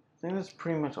 I think that's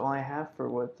pretty much all I have for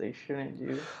what they shouldn't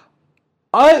do.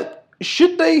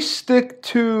 Should they stick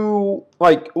to,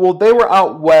 like, well, they were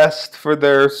out west for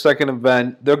their second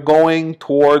event. They're going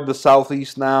toward the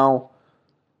southeast now.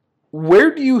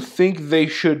 Where do you think they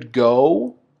should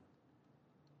go?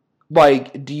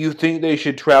 Like, do you think they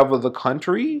should travel the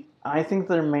country? I think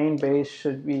their main base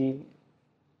should be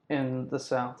in the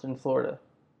south, in Florida.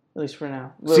 At least for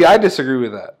now. See, I disagree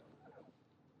with that.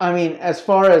 I mean, as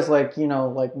far as, like,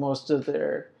 like most of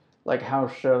their, like,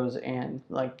 house shows and,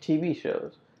 like, TV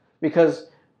shows. Because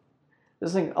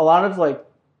this thing, a lot of, like,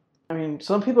 I mean,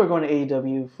 some people are going to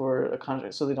AEW for a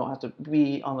contract so they don't have to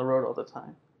be on the road all the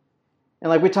time. And,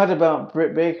 like, we talked about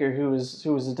Britt Baker, who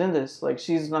was a dentist. Like,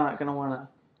 she's not going to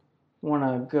want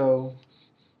to go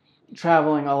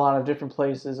traveling a lot of different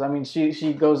places. I mean,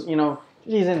 she goes,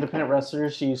 she's an independent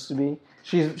wrestler. She used to be.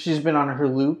 She's been on her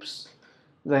loops.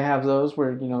 They have those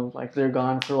where, like, they're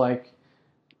gone for, like,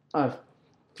 a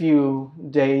few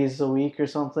days a week or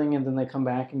something, and then they come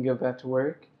back and go back to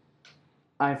work.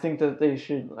 I think that they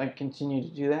should, like, continue to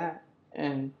do that.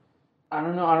 And I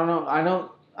don't know.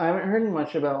 I haven't heard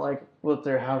much about, like, what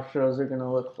their house shows are going to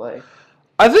look like.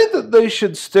 I think that they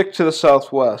should stick to the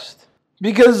Southwest.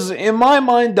 Because in my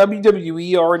mind,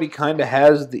 WWE already kind of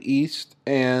has the East,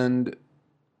 and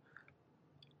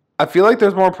I feel like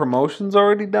there's more promotions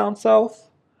already down south.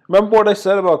 Remember what I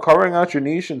said about carving out your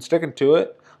niche and sticking to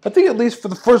it? I think at least for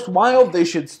the first while, they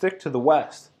should stick to the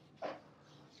West.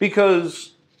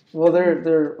 Because Well,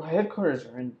 their headquarters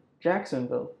are in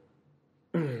Jacksonville.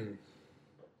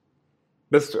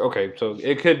 That's okay. So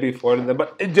it could be Florida, then,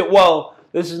 but well,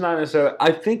 this is not necessarily.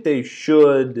 I think they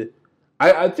should.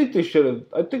 I think they should have.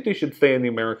 I think they should stay in the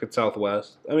American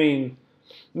Southwest. I mean,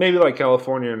 maybe like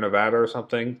California or Nevada or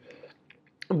something.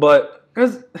 But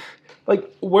because,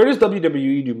 like, where does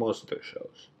WWE do most of their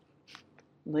shows?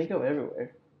 They go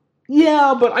everywhere.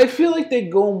 Yeah, but I feel like they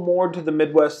go more to the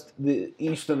Midwest, the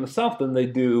East, and the South than they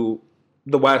do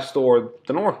the West or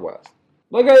the Northwest.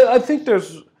 Like, I think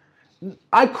there's.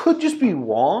 I could just be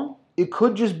wrong. It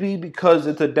could just be because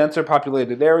it's a denser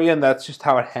populated area and that's just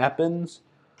how it happens.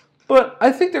 But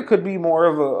I think there could be more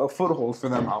of a foothold for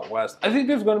them out west. I think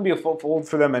there's going to be a foothold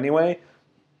for them anyway.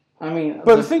 I mean,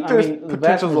 but I think there's the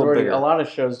vast potential a little majority, bigger. a lot of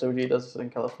shows WWE does in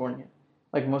California,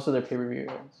 like most of their pay-per-view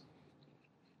events.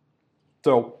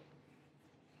 So,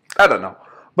 I don't know.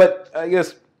 But I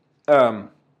guess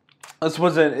this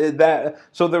wasn't that.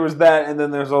 So there was that, and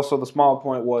then there's also the small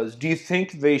point was, do you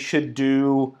think they should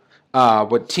do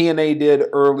what TNA did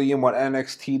early and what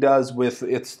NXT does with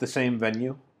it's the same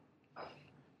venue?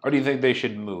 Or do you think they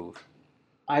should move?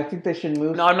 I think they should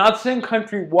move. No, I'm not saying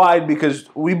countrywide because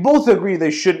we both agree they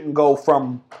shouldn't go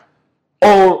from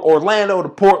Orlando to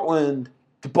Portland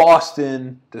to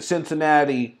Boston to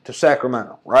Cincinnati to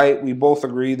Sacramento, right? We both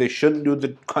agree they shouldn't do the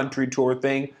country tour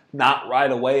thing, not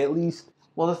right away at least.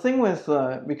 Well, the thing with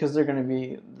because they're going to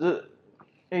be the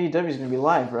AEW is going to be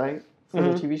live, right, for the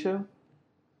TV show.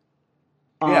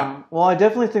 Yeah. Well, I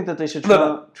definitely think that they should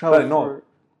travel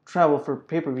for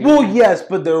pay-per-view. Well, yes,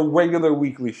 but they're regular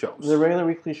weekly shows. The regular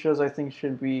weekly shows, I think,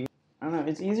 should be. I don't know.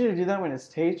 It's easier to do that when it's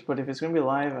taped, but if it's going to be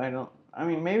live, I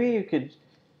mean, maybe you could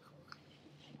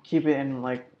keep it in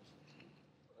like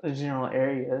a general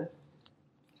area.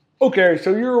 Okay,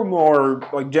 so you're more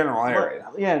like general area.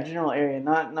 Well, yeah, general area,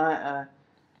 not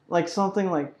like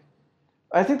something like.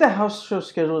 I think the house show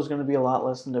schedule is going to be a lot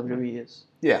less than WWE is.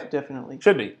 Yeah, Definitely.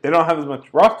 should be. They don't have as much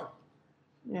roster.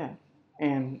 Yeah,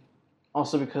 and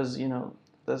also because they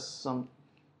want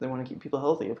to keep people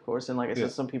healthy, of course, and like I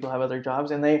said, some people have other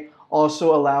jobs, and they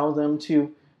also allow them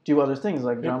to do other things,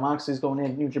 like Jon Moxley's going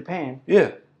in New Japan.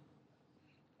 Yeah,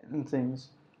 and things.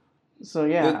 So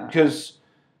yeah, because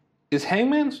is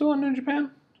Hangman still in New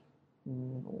Japan?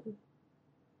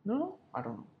 No, I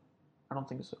don't know. I don't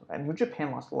think so. And New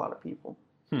Japan lost a lot of people.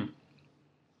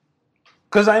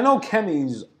 Because I know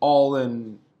Kenny's all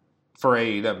in for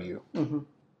AEW. Mm-hmm.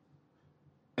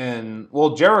 And,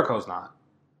 well, Jericho's not.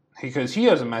 Because he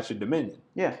has a match at Dominion.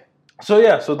 Yeah. So,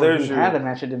 yeah, so there's your... had a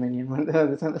match at Dominion.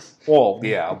 Well,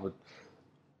 yeah.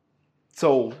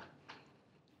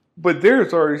 But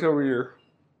there's already some of your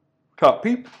top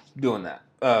people doing that.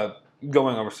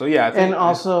 Going over. So, yeah. I think, and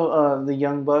also, the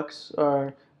Young Bucks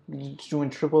are doing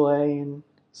AAA and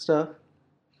stuff.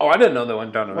 Oh, I didn't know they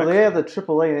went down to Mexico. Well, they have the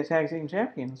AAA Tag Team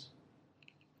Champions.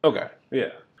 Okay, yeah.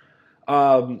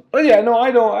 But yeah, no,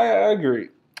 I agree.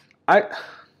 I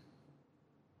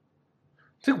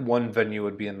think one venue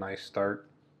would be a nice start.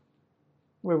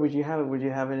 Where would you have it? Would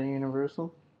you have it in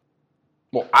Universal?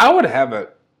 Well, I would have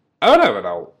it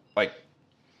out. Like,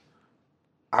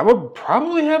 I would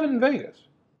probably have it in Vegas.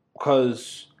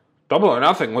 Because Double or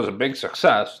Nothing was a big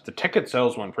success. The ticket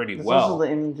sales went pretty well. It's also the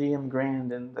MGM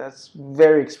Grand, and that's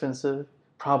very expensive,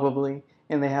 probably.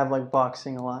 And they have, like,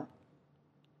 boxing a lot.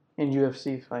 And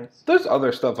UFC fights. There's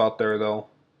other stuff out there, though.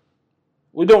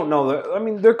 We don't know that. I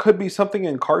mean, there could be something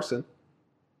in Carson.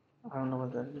 I don't know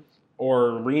what that is.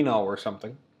 Or Reno or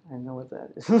something. I know what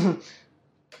that is.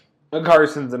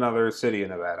 Carson's another city in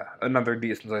Nevada. Another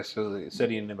decent-sized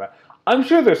city in Nevada. I'm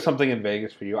sure there's something in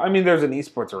Vegas for you. I mean, there's an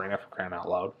esports arena for crying out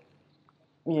loud.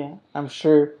 Yeah, I'm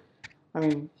sure. I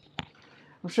mean,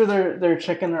 I'm sure they're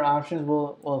checking their options.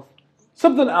 Well,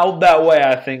 something out that way,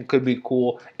 I think, could be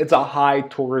cool. It's a high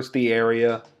touristy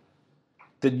area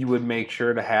that you would make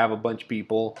sure to have a bunch of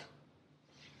people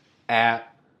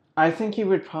at. I think you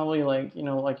would probably like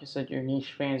you said, your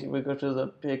niche fans. You would go to the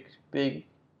big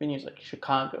venues like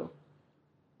Chicago,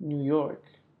 New York.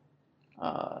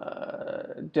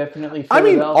 Definitely. I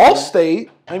mean, Allstate.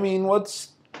 I mean,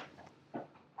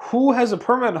 who has a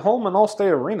permanent home in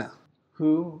Allstate Arena?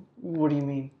 Who? What do you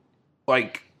mean?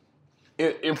 Like,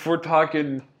 if we're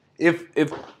talking, if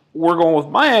we're going with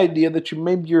my idea that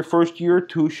maybe your first year or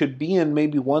two should be in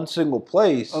maybe one single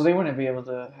place. Oh, they wouldn't be able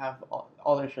to have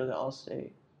all their shows at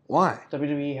Allstate. Why?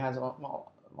 WWE has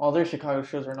all their Chicago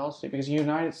shows are in Allstate because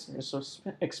United is so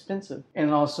expensive,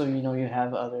 and also you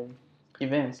have other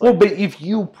events. Well, but if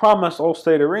you promise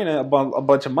Allstate Arena a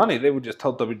bunch of money, they would just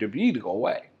tell WWE to go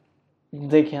away.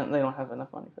 They can't. They don't have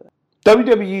enough money for that.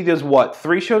 WWE does what?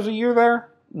 3 shows a year there?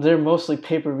 They're mostly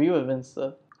pay-per-view events,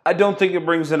 though. I don't think it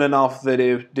brings in enough that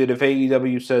if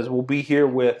AEW says we'll be here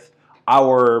with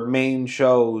our main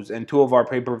shows and 2 of our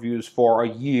pay-per-views for a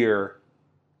year,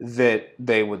 that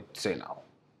they would say no.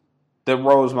 That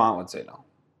Rosemont would say no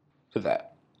to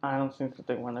that. I don't think that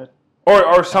they want to.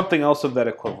 Or something else of that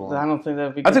equivalent. I don't think that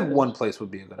would be I good. think one place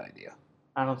would be a good idea.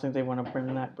 I don't think they want to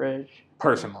burn that bridge.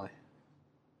 Personally.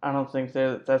 I don't think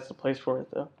that that's the place for it,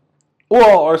 though.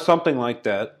 Well, or something like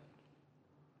that.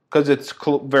 Because it's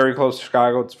very close to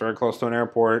Chicago. It's very close to an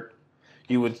airport.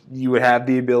 You would have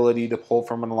the ability to pull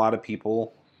from a lot of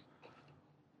people.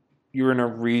 You're in a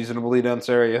reasonably dense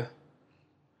area.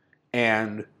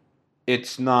 And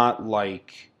it's not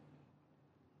like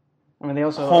I mean, they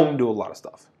also home to a lot of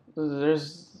stuff.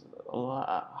 There's a lot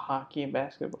of hockey and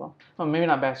basketball. Well, maybe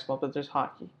not basketball, but there's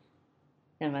hockey.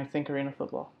 And I think arena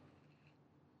football.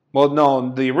 Well,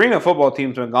 no, the arena football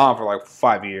team's been gone for like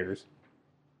 5 years.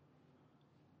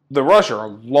 The Rush are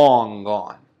long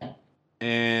gone.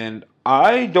 And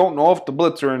I don't know if the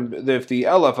Blitz are in, if the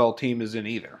LFL team is in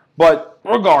either. But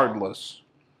regardless,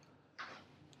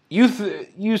 you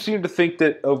seem to think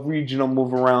that a regional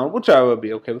move around, which I would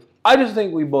be okay with. I just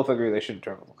think we both agree they shouldn't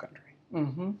travel the country.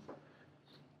 Mm-hmm.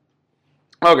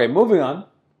 Okay, moving on.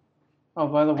 Oh,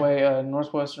 by the way,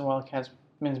 Northwestern Wildcats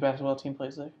men's basketball team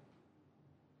plays there.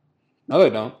 No, they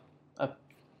don't.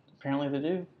 Apparently they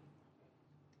do.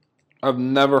 I've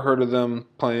never heard of them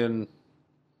playing.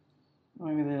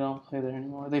 Maybe they don't play there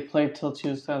anymore. They played till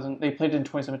 2000. They played in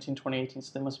 2017, 2018,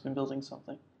 so they must have been building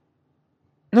something.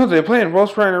 No, they play in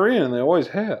Welsh Ryan Arena, and they always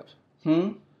have.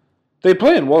 They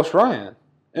play in Welsh Ryan,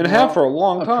 and have for a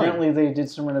long time. Apparently they did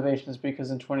some renovations because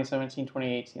in 2017,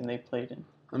 2018, they played in.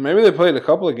 And maybe they played a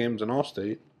couple of games in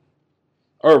Allstate.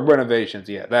 Or renovations,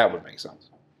 yeah, that would make sense.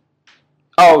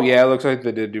 Oh, yeah, it looks like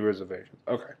they did do reservations.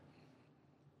 Okay.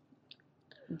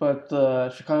 But the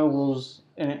Chicago Bulls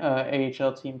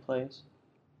AHL team plays.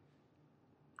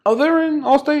 Oh, they're in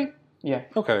Allstate? Yeah.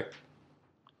 Okay.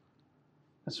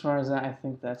 As far as that, I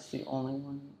think that's the only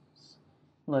one.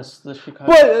 Unless the Chicago...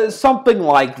 But something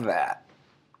like that.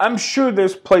 I'm sure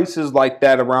there's places like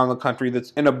that around the country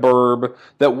that's in a burb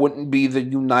that wouldn't be the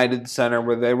United Center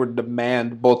where they would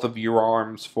demand both of your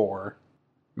arms for.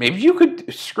 Maybe you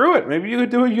could... Screw it. Maybe you could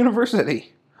do a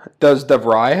university. Does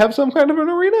DeVry have some kind of an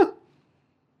arena?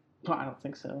 I don't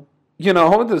think so. You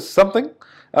know, there's something.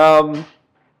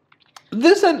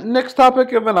 This next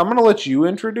topic, Evan, I'm going to let you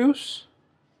introduce.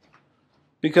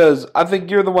 Because I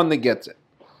think you're the one that gets it.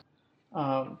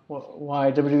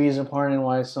 Why WWE is important and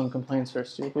why some complaints are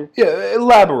stupid. Yeah,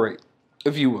 elaborate,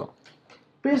 if you will.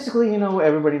 Basically,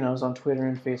 everybody knows on Twitter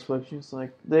and Facebook, just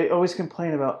like, they always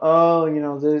complain about, oh,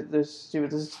 they're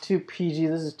stupid, this is too PG,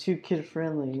 this is too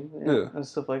kid-friendly, and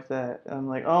stuff like that. And I'm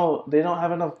like, oh, they don't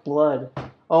have enough blood.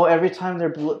 Oh, every time they're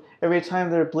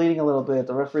bleeding a little bit,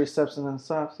 the referee steps in and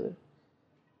stops it.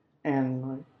 And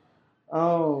like,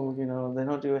 oh, they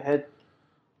don't do a head.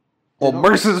 Well,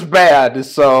 Mercer's bad,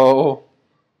 so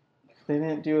they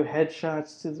didn't do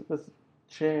headshots with the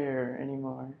chair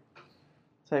anymore,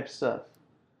 type stuff.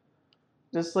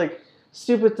 Just like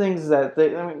stupid things that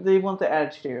they want the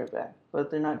Attitude Era back, but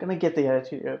they're not gonna get the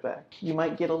Attitude Era back. You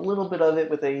might get a little bit of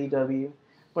it with AEW,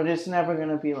 but it's never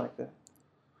gonna be like that.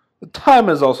 The time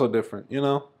is also different,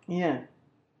 Yeah.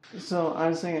 So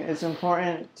I'm saying it's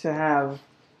important to have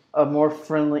a more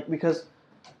friendly, because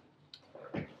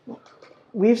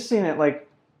we've seen it,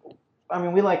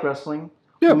 we like wrestling.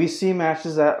 Yeah. We see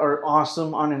matches that are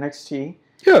awesome on NXT.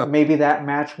 Yeah. Maybe that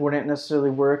match wouldn't necessarily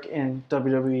work in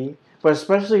WWE, but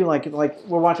especially like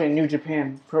we're watching a New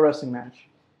Japan Pro Wrestling match.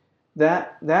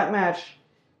 That match,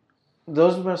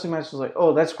 those wrestling matches, like,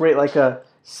 oh, that's great, like a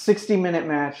 60-minute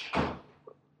match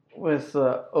with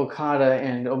Okada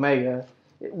and Omega.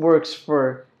 It works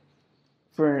for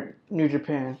New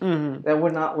Japan. Mm-hmm. That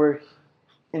would not work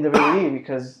in WWE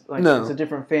because it's a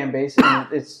different fan base, and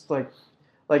it's like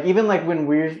even like when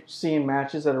we're seeing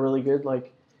matches that are really good,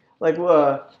 like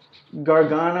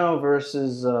Gargano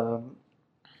versus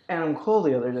Adam Cole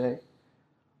the other day.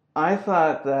 I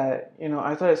thought that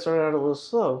it started out a little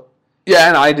slow. Yeah,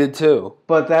 and I did too.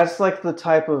 But that's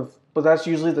that's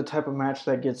usually the type of match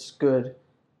that gets good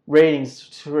ratings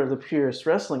for the purest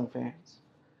wrestling fans.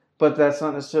 But that's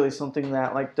not necessarily something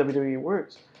that like WWE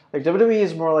works. Like WWE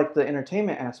is more like the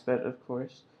entertainment aspect, of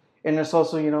course, and it's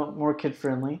also more kid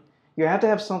friendly. You have to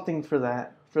have something for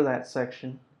that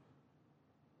section.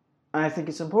 And I think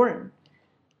it's important.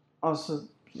 Also,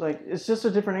 like, it's just a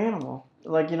different animal.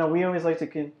 Like, we always like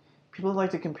to people like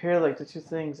to compare like the two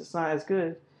things. It's not as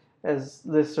good as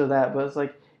this or that, but it's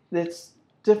like it's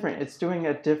different. It's doing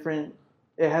it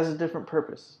has a different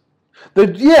purpose.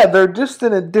 They're just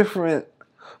in a different.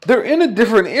 they're in a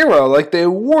different era. Like, they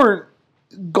weren't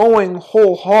going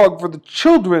whole hog for the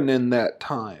children in that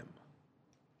time.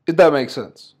 If that makes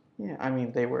sense. Yeah, I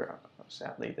mean,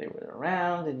 sadly, they were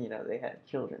around, and, they had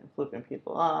children flipping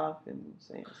people off and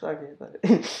saying, suck it. But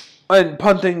And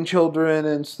punting children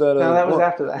instead of... No, that was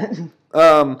after that.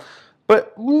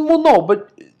 But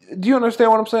do you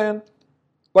understand what I'm saying?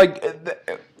 Like,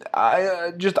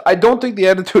 I don't think the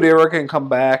Attitude Era can come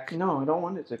back. No, I don't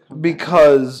want it to come back.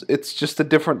 Because it's just a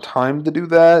different time to do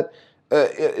that.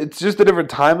 It's just a different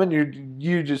time, and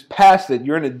you just passed it.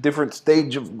 You're in a different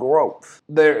stage of growth.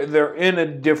 They're in a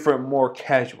different, more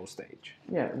casual stage.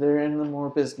 Yeah, they're in the more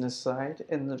business side,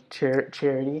 in the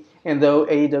charity. And though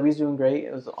AEW's doing great,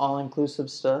 it was all-inclusive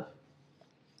stuff.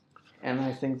 And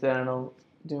I think that'll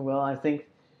do well. I think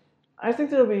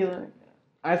there'll be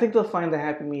I think they'll find the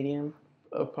happy medium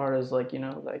of part as like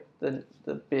the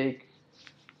big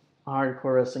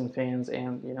hardcore wrestling fans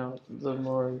and the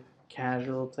more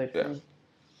casual type thing.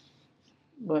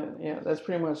 But yeah, that's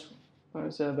pretty much what I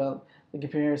said about the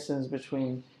comparisons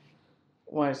between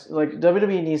why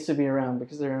WWE needs to be around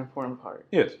because they're an important part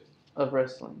of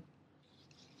wrestling.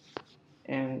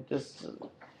 And just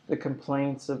the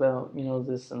complaints about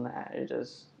this and that are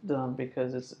just dumb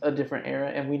because it's a different era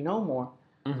and we know more.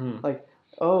 Mm-hmm. Like,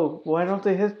 oh, why don't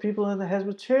they hit people in the heads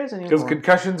with chairs anymore? Because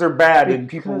concussions are bad and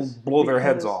people blow their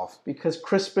heads off. Because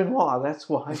Chris Benoit, that's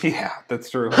why. Yeah, that's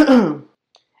true.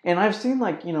 And I've seen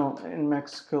in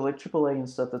Mexico, like AAA and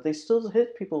stuff, that they still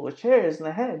hit people with chairs in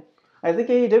the head. I think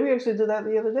AEW actually did that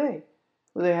the other day,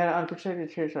 where they had an unprotected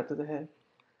chair shot to the head.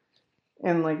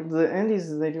 And the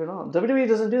indies, they do it all. WWE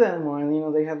doesn't do that anymore.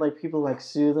 And they had people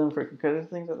sue them for concussion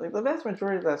things. But, the vast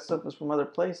majority of that stuff is from other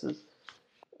places.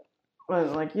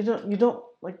 But you don't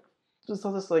just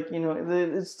all this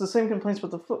it's the same complaints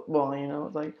with the football.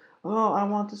 It's like, oh, I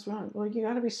want this run. Well, you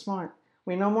got to be smart.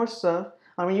 We know more stuff.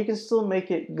 I mean, you can still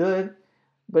make it good,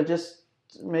 but just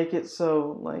make it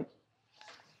so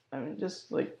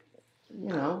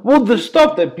Well, the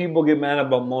stuff that people get mad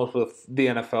about most with the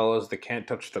NFL is they can't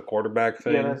touch the quarterback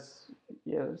thing.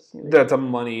 That's a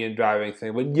money and driving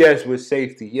thing. But yes, with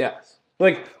safety, yes.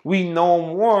 We know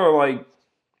more,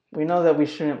 we know that we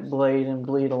shouldn't blade and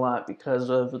bleed a lot because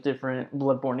of the different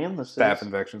bloodborne illnesses. Staph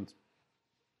infections.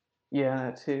 Yeah,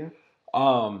 that too.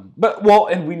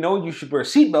 And we know you should wear a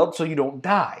seatbelt so you don't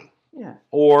die. Yeah.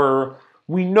 Or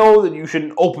we know that you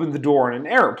shouldn't open the door in an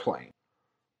airplane.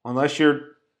 Unless you're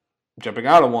jumping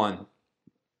out of one.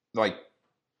 Like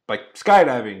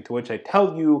skydiving, to which I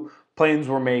tell you, planes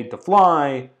were made to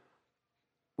fly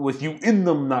with you in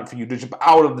them, not for you to jump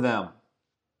out of them.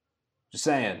 Just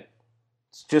saying.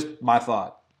 It's just my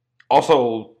thought.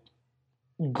 Also,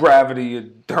 gravity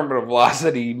and terminal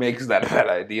velocity makes that a bad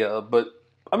idea, but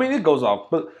I mean, it goes off.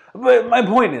 But my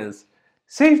point is,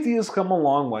 safety has come a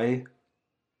long way.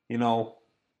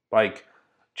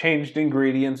 Changed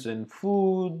ingredients in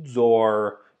foods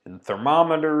or in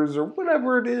thermometers or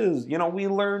whatever it is. We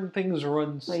learn things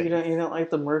run safe. You don't like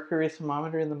the mercury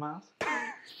thermometer in the mouth?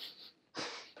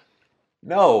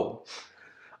 No.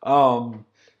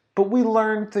 But we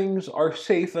learn things are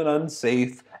safe and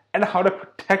unsafe and how to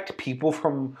protect people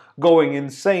from going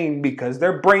insane because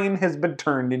their brain has been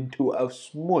turned into a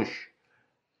smush.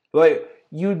 I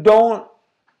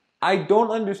don't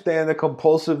understand the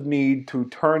compulsive need to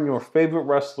turn your favorite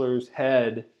wrestler's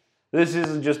head. This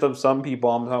isn't just of some people.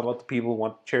 I'm talking about the people who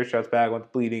want chair shots back, want the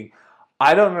bleeding.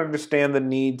 I don't understand the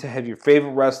need to have your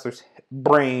favorite wrestler's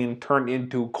brain turned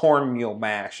into cornmeal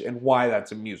mash and why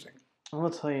that's amusing. I'm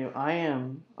gonna tell you, I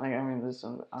am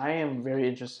very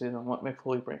interested in what Mick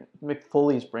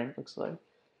Foley's brain looks like.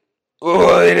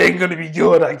 Oh, it ain't gonna be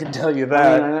good, I can tell you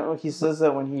that. I know he says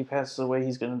that when he passes away,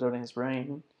 he's gonna donate his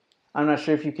brain. I'm not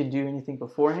sure if you can do anything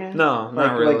beforehand. No,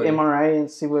 not really. Like MRI and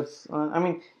see what's.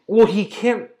 Well, he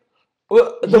can't.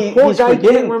 Well, the poor guy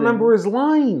can't remember his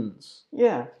lines.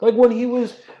 Yeah. When he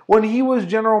was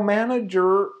general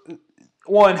manager.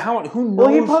 Well, and who knows? Well,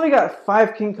 he probably got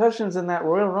 5 concussions in that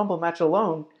Royal Rumble match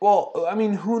alone. Well, I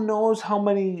mean, who knows how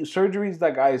many surgeries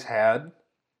that guy's had?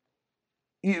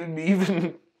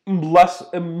 Even less,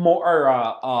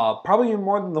 probably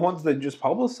more than the ones they just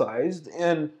publicized.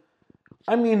 And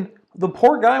I mean, the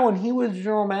poor guy, when he was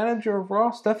general manager of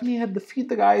Raw, Stephanie had to feed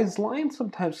the guy his lines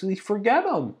sometimes so he forget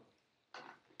them.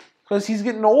 Because he's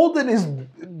getting old and his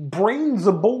brain's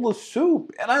a bowl of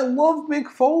soup. And I love Mick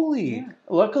Foley. Yeah.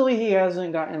 Luckily, he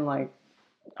hasn't gotten, I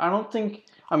don't think...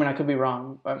 I mean, I could be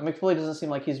wrong, but Mick Foley doesn't seem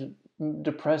like he's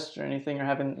depressed or anything or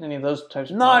having any of those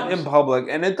types of Not problems. in public.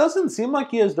 And it doesn't seem like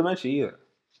he has dementia either.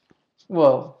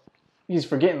 Well, he's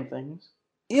forgetting things.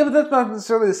 Yeah, but that's not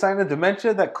necessarily a sign of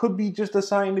dementia. That could be just a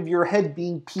sign of your head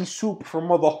being pea soup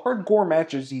from all the hardcore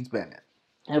matches he's been in.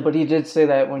 Yeah, but he did say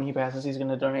that when he passes, he's going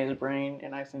to donate his brain,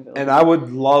 and I think that. And I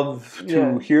would love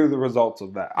to hear the results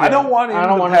of that. Yeah. I don't want him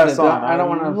to pass on. I don't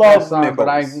want him to pass on, but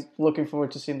I'm looking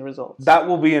forward to seeing the results. That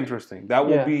will be interesting. That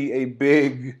will be a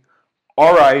big.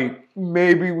 All right,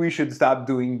 maybe we should stop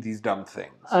doing these dumb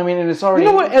things. I mean, and it's already.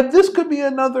 You know what? And this could be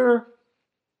another.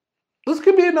 This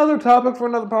could be another topic for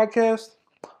another podcast.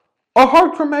 Are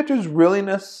hardcore matches really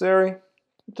necessary?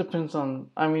 It depends on.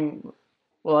 I mean,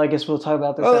 well, I guess we'll talk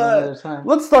about this another time.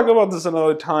 Let's talk about this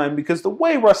another time because the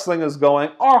way wrestling is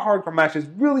going, are hardcore matches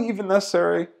really even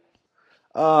necessary?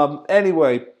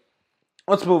 Anyway,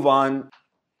 let's move on.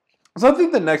 So I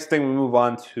think the next thing we move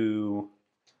on to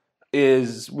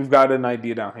is we've got an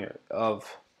idea down here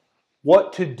of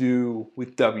what to do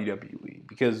with WWE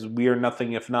because we are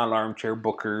nothing if not armchair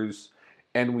bookers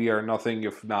and we are nothing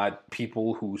if not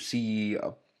people who see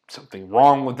something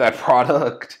wrong with that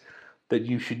product that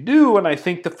you should do. And I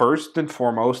think the first and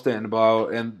foremost and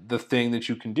the thing that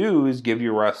you can do is give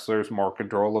your wrestlers more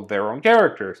control of their own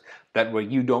characters. That way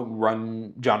you don't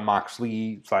run Jon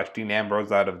Moxley / Dean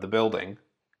Ambrose out of the building.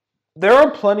 There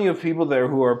are plenty of people there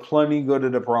who are plenty good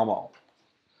at a promo.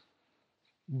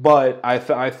 But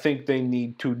I think they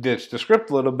need to ditch the script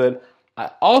a little bit.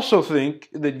 I also think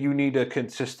that you need a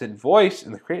consistent voice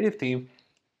in the creative team.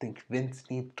 I think Vince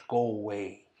needs to go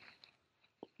away.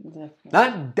 Definitely.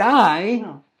 Not die,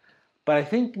 no. But I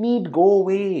think need to go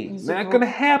away. It's not going to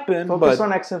happen. Focus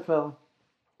on XFL.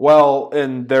 Well,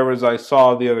 and I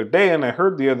saw the other day, and I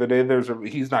heard the other day,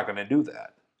 he's not going to do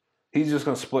that. He's just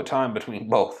going to split time between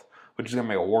both, which is going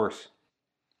to make it worse.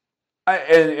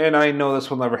 And I know this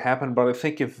will never happen, but I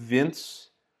think if Vince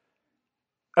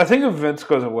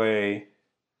goes away,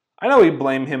 I know we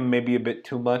blame him maybe a bit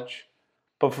too much,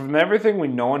 but from everything we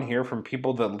know and hear from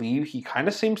people that leave, he kind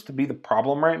of seems to be the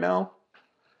problem right now.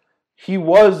 He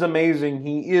was amazing.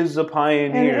 He is a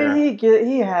pioneer. And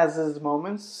he has his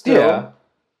moments still. Yeah.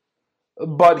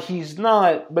 But he's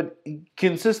not,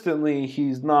 consistently,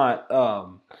 he's not,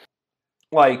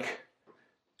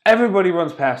 everybody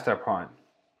runs past their prime.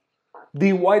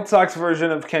 The White Sox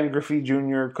version of Ken Griffey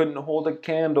Jr. couldn't hold a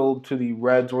candle to the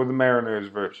Reds or the Mariners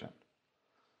version.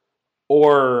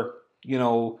 Or,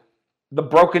 the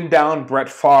broken down Brett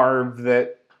Favre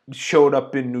that showed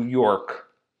up in New York.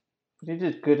 He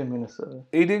did good in Minnesota.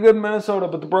 He did good in Minnesota,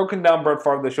 but the broken down Brett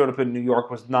Favre that showed up in New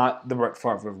York was not the Brett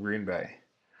Favre of Green Bay.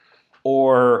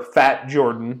 Or Fat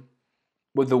Jordan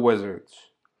with the Wizards.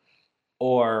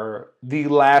 Or the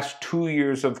last 2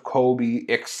 years of Kobe,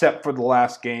 except for the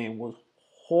last game, was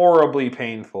horribly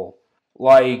painful.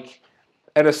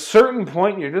 At a certain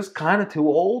point, you're just kind of too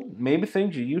old. Maybe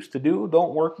things you used to do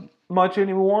don't work much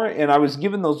anymore. And I was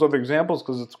given those other examples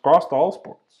because it's across all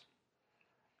sports.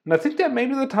 And I think that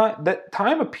maybe that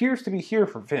time appears to be here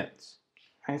for Vince.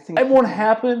 I think it won't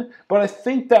happen, but I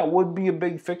think that would be a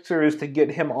big fixer is to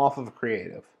get him off of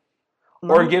creative.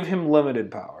 Or give him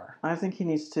limited power. I think he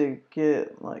needs to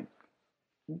get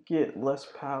less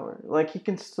power. He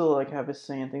can still have his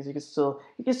say in things. He can still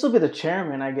be the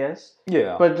chairman, I guess.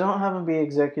 Yeah. But don't have him be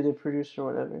executive producer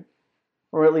or whatever.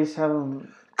 Or at least have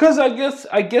him. Because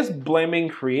I guess blaming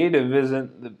creative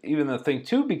isn't even the thing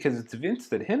too, because it's Vince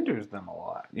that hinders them a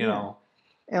lot. You know.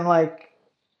 And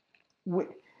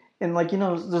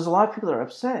there's a lot of people that are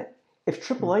upset if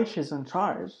Triple H is in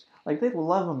charge. They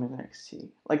love him in NXT.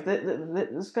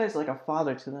 This guy's like a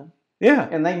father to them. Yeah.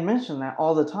 And they mention that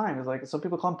all the time. It's some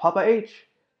people call him Papa H.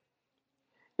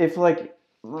 If,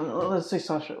 let's say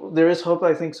Sasha. There is hope.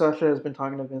 I think Sasha has been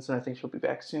talking to Vince, and I think she'll be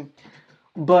back soon.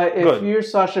 But if you're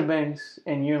Sasha Banks,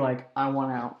 and you're I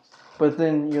want out. But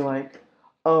then you're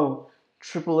oh,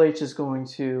 Triple H is going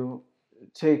to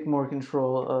take more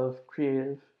control of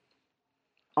creative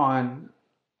on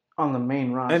the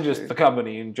main roster. And just the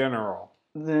company in general.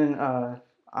 Then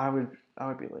I would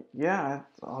be yeah,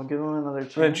 I'll give him another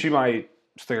chance. Then she might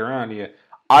stick around. Yeah,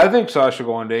 I think Sasha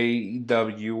going to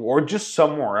AEW or just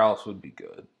somewhere else would be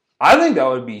good. I think that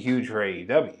would be huge for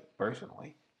AEW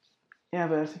personally. Yeah,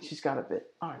 but I think she's got a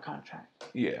bit on her contract.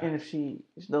 Yeah, and if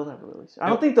they'll never release her. I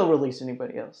don't think they'll release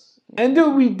anybody else. And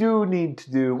we do need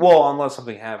to do unless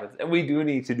something happens, and we do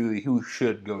need to do the who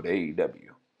should go to AEW.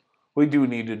 We do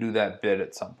need to do that bit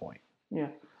at some point. Yeah.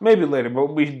 Maybe later,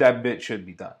 but that bit should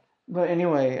be done. But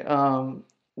anyway,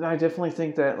 I definitely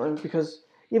think that because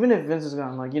even if Vince is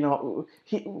gone,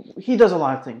 he does a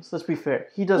lot of things. Let's be fair.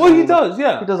 He does. Well, he does,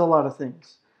 yeah. He does a lot of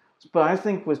things. But I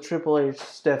think with Triple H,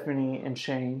 Stephanie, and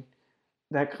Shane,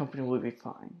 that company would be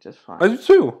fine, just fine. I do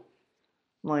too.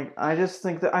 I just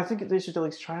think I think they should at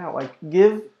least try out.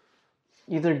 Give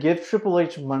Either give Triple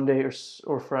H Monday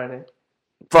or Friday.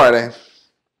 Friday.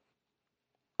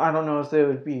 I don't know if they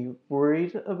would be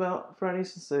worried about Friday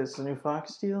since it's a new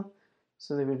Fox deal.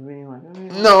 So they would be like,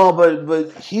 no,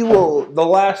 but he will. The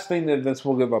last thing that Vince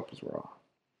will give up is Raw.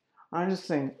 I'm just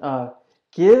saying,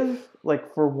 give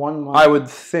like for 1 month. I would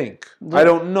think. I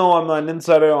don't know. I'm not an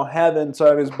insider. I don't have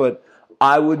insiders, but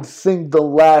I would think the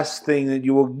last thing that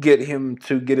you will get him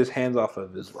to get his hands off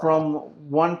of is Raw. From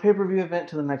one pay-per-view event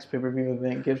to the next pay-per-view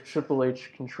event, give Triple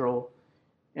H control,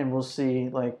 and we'll see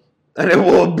like. And it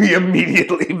will be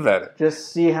immediately better.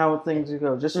 Just see how things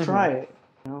go. Just try it.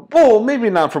 You know? Well, maybe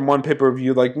not from one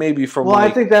pay-per-view. Like maybe from. Well, I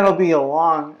think that would be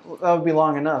long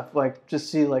enough. Like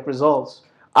just see like results.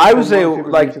 I would say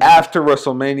like after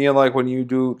WrestleMania, like when you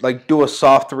do a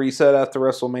soft reset after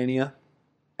WrestleMania,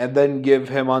 and then give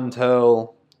him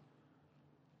until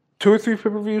 2 or 3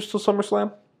 pay-per-views till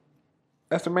SummerSlam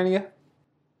after Mania.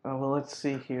 Well, let's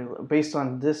see here. Based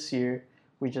on this year,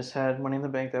 we just had Money in the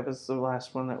Bank. That was the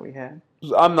last one that we had.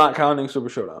 I'm not counting Super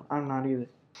Showdown. I'm not either.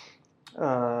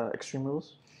 Extreme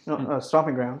Rules. No,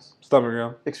 Stomping Grounds. Stomping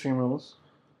Ground. Extreme Rules.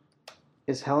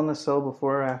 Is Hell in a Cell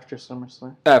before or after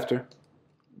SummerSlam? After.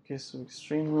 Okay, so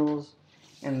Extreme Rules,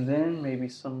 and then maybe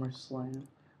SummerSlam.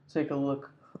 Take a look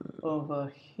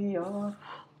over here.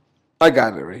 I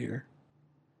got it right here.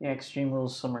 Yeah, Extreme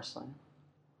Rules, SummerSlam.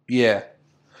 Yeah.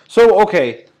 So,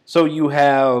 okay. So you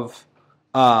have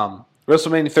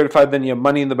WrestleMania 35, then you have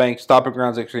Money in the Bank, Stomping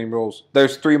Grounds, Extreme Rules.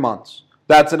 There's 3 months.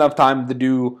 That's enough time to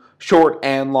do short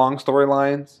and long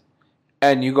storylines.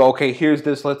 And you go, okay, here's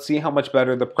this. Let's see how much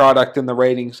better the product and the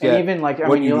ratings get. And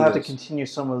even you'll have to continue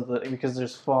some of the because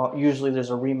usually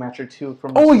there's a rematch or two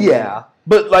from. Oh yeah,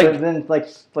 but then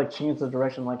change the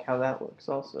direction like how that looks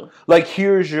also. Like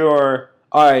here's your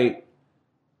all right.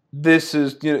 This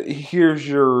is here's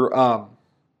your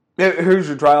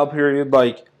trial period.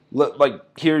 Like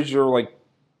here's your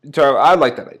trial. I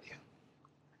like that idea,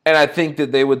 and I think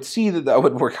that they would see that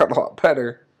would work out a lot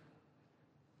better,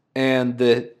 and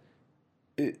that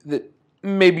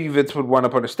maybe Vince would wind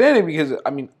up understanding because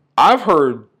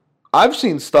I've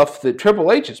seen stuff that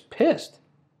Triple H is pissed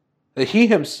that he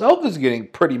himself is getting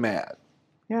pretty mad.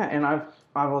 Yeah, and I've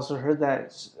also heard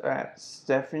that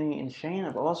Stephanie and Shane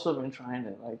have also been trying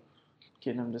to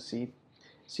get him to see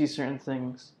certain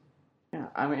things. Yeah,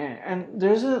 I mean, and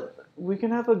we can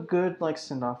have a good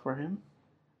send off for him.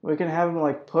 We can have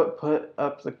him put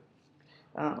up the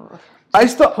I don't know. I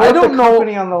don't know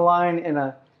company on the line in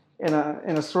a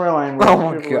storyline.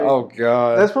 Oh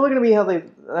god! That's probably gonna be how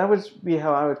that would be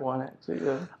how I would want it to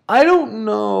go. I don't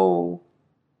know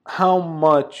how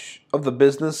much of the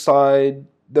business side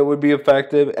that would be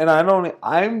effective, and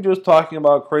I'm just talking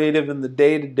about creative in the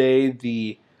day to day,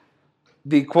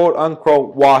 the quote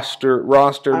unquote roster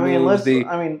moves,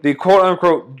 the quote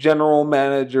unquote general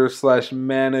manager /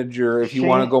 manager if you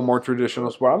want to go more traditional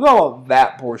sport. I'm talking about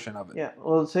that portion of it. Yeah,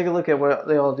 well, take a look at what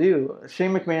they all do.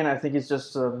 Shane McMahon, I think he's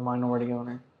just a minority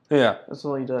owner. Yeah, that's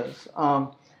all he does.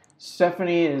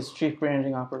 Stephanie is chief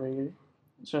branding operator.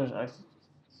 So I'm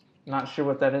not sure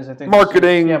what that is. I think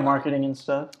marketing. Marketing and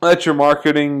stuff. That's your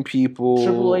marketing people.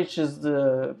 Triple H is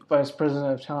the vice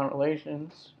president of talent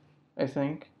relations. I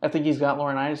think he's got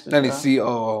Laurinaitis. And he's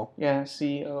COO. Yeah,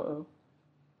 COO.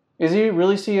 Is he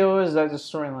really COO? Or is that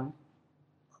just storyline?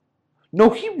 No,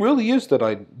 he really is. That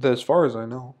as far as I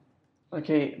know.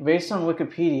 Okay, based on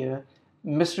Wikipedia,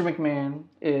 Mr. McMahon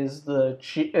is the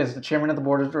chairman of the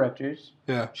board of directors.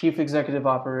 Yeah. Chief executive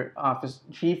officer,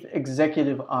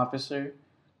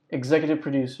 executive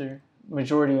producer,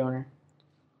 majority owner.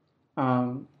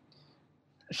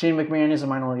 Shane McMahon is a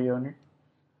minority owner.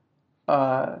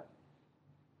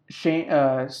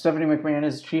 Stephanie McMahon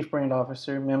is chief brand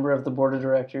officer, member of the board of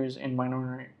directors, and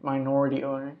minority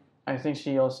owner. I think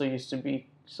she also used to be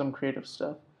some creative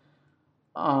stuff.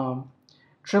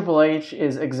 Triple H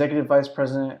is executive vice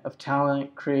president of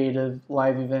talent, creative,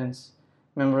 live events,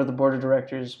 member of the board of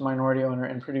directors, minority owner,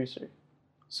 and producer.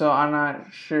 So I'm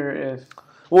not sure if.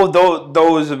 Well,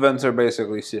 those events are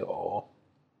basically COO.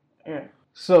 Yeah.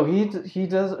 So he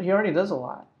already does a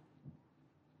lot,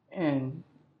 and.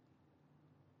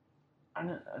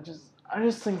 I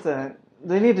just think that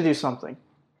they need to do something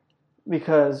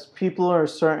because people are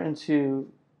starting to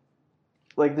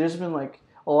there's been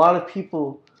a lot of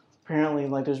people apparently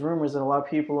there's rumors that a lot of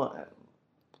people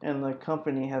in the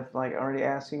company have already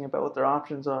asking about what their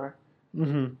options are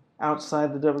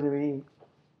outside the WWE.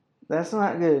 That's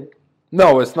not good.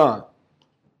 No, it's not.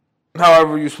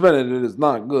 However you spin it, it is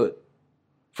not good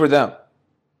for them.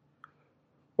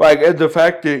 The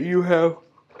fact that you have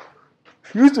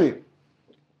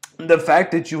the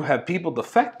fact that you have people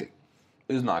defecting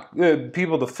is not good.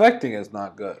 People defecting is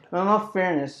not good. Well, in all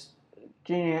fairness,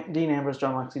 Dean Ambrose,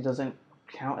 Jon Moxley doesn't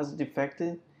count as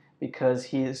defected because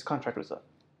his contract was up.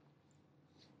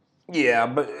 Yeah,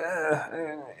 but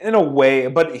in a way,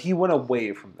 but he went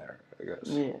away from there, I guess.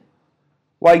 Yeah.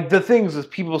 Like, the things is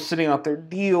people sitting out their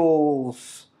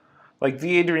deals, like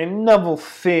the Adrian Neville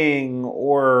thing,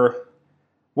 or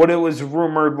what it was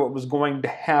rumored what was going to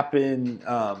happen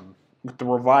with the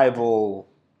Revival.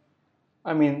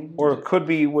 I mean... Or it could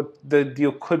be what the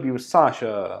deal could be with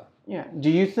Sasha. Yeah. Do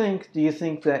you think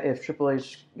that if Triple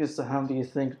H gets the helm, do you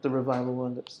think the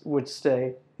Revival would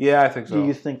stay? Yeah, I think so. Do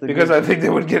you think I think they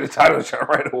would get a title shot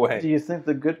right away. Do you think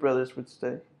the Good Brothers would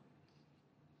stay?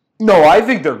 No, I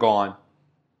think they're gone.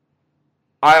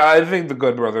 I think the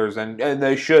Good Brothers, and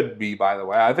they should be, by the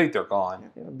way. I think they're gone. Yeah,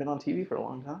 they haven't been on TV for a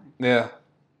long time. Yeah.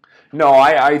 No,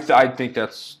 I think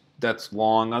that's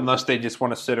long, unless they just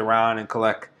want to sit around and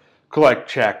collect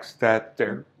checks that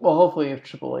they're... Well, hopefully if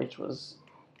Triple H was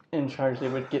in charge, they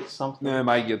would get something. They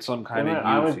might get some kind of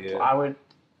I would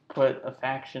put a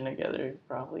faction together,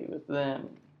 probably with them,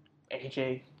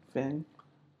 AJ, Finn.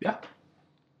 Yeah.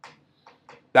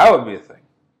 That would be a thing.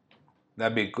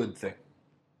 That'd be a good thing.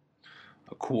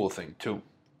 A cool thing, too.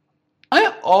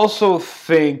 I also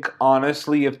think,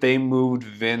 honestly, if they moved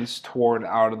Vince toward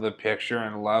out of the picture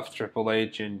and left Triple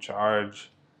H in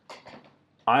charge,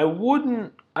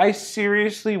 I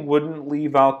seriously wouldn't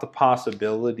leave out the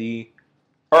possibility,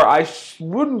 or I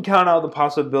wouldn't count out the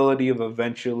possibility of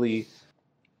eventually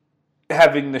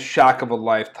having the shock of a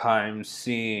lifetime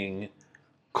seeing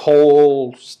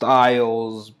Cole,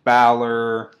 Styles,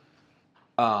 Balor,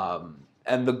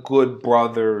 and the Good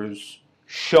Brothers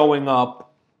showing up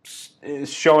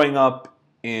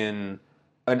in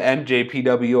an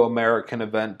NJPW American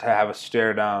event to have a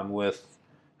stare down with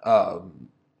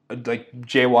like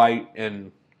Jay White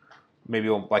and maybe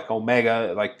like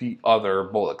Omega, like the other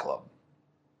Bullet Club.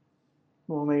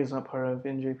 Well, Omega's not part of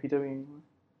NJPW anymore.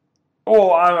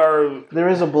 Oh, there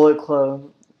is a Bullet Club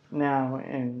now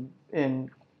in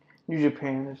New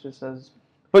Japan. It just says.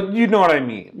 But you know what I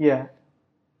mean. Yeah.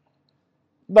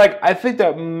 Like, I think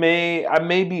I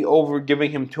may be over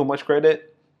giving him too much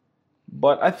credit,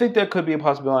 but I think that could be a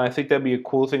possibility. I think that'd be a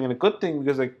cool thing and a good thing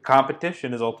because like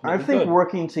competition is ultimately good. I think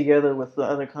working together with the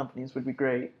other companies would be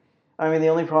great. I mean, the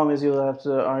only problem is you'll have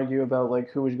to argue about like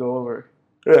who would go over.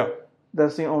 Yeah.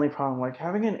 That's the only problem. Like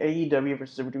having an AEW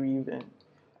versus WWE event,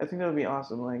 I think that would be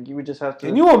awesome. Like you would just have to.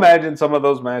 Can you imagine some of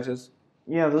those matches?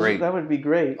 Yeah, that would be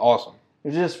great. Awesome. It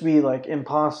would just be like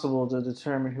impossible to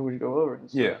determine who would go over. And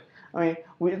stuff. Yeah. I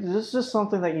mean, this is just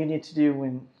something that you need to do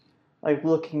when, like,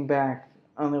 looking back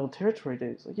on the old territory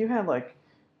days. Like, you had, like,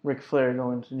 Ric Flair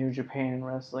going to New Japan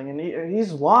Wrestling, and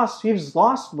he's lost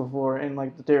before in,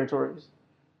 like, the territories.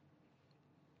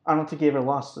 I don't think he ever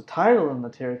lost the title in the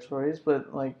territories,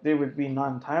 but, like, they would be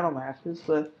non-title matches.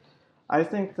 But I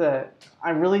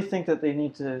really think that they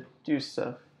need to do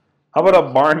stuff. How about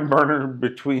a barn burner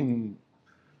between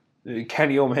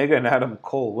Kenny Omega and Adam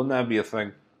Cole? Wouldn't that be a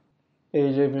thing?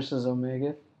 AJ versus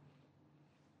Omega?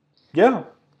 Yeah.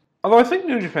 Although I think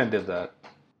New Japan did that.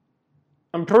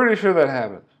 I'm pretty sure that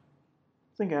happened.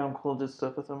 I think Adam Cole did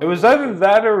stuff with him. It was either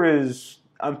that or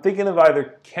I'm thinking of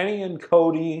either Kenny and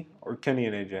Cody or Kenny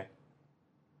and AJ.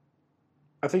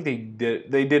 I think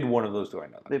they did one of those two. I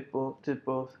know that. They both did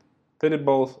both. They did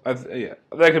both. Yeah,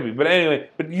 that could be. But anyway,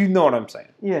 but you know what I'm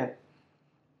saying. Yeah.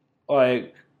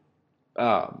 Like,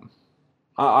 I'm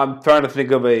trying to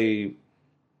think of a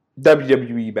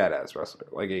WWE badass wrestler.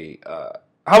 Like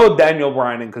how about Daniel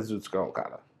Bryan and Kazuchika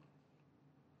Okada?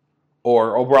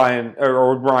 Or O'Brien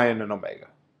or Bryan and Omega.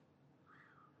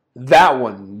 That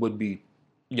one would be,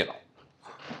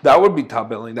 that would be top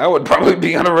billing. That would probably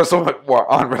be on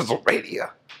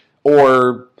WrestleMania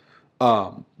or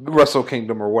Wrestle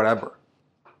Kingdom or whatever.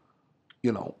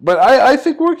 But I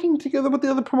think working together with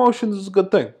the other promotions is a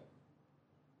good thing.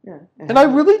 Yeah. And I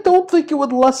really don't think it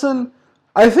would lessen.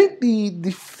 I think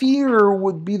the fear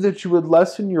would be that you would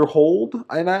lessen your hold,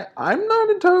 and I'm not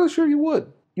entirely sure you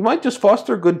would. You might just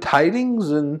foster good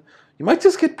tidings, and you might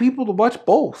just get people to watch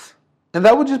both. And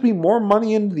that would just be more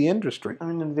money into the industry. I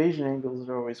mean, invasion angles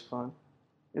are always fun,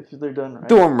 if they're done right.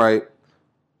 Do them right.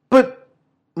 But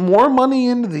more money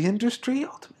into the industry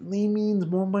ultimately means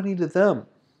more money to them.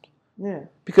 Yeah.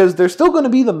 Because they're still going to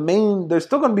be they're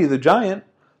still going to be the giant.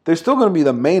 They're still going to be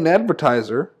the main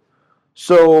advertiser.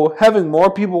 So having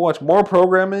more people watch more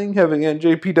programming, having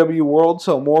NJPW World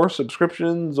sell more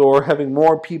subscriptions, or having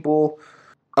more people,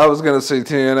 I was going to say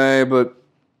TNA, but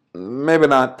maybe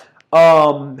not.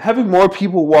 Having more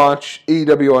people watch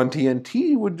AEW on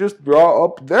TNT would just draw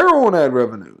up their own ad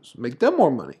revenues, make them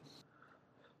more money.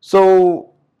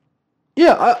 So,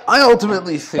 yeah, I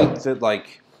ultimately think that,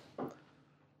 like,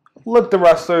 let the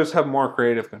wrestlers have more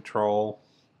creative control.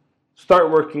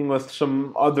 Start working with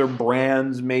some other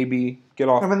brands, maybe. Get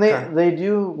off, I mean, they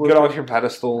do work get off with, your I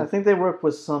pedestal. think they work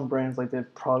with some brands like they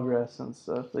Progress and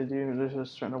stuff. They do. They're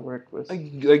just trying to work with.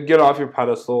 Like, get off your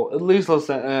pedestal. At least let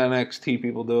the NXT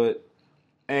people do it.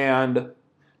 And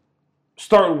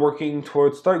start working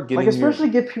towards, start getting Like, especially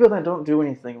get people that don't do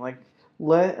anything. Like,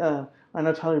 I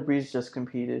know Tyler Breeze just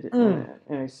competed in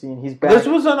NXT, and he's back. This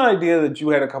was an idea that you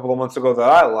had a couple of months ago that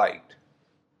I liked.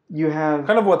 You have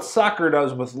kind of what soccer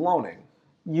does with loaning.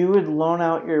 You would loan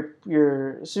out your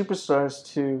superstars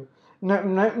to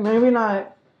maybe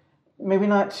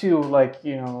not to like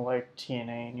like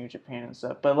TNA, New Japan and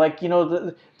stuff, but like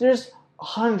there's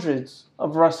hundreds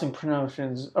of wrestling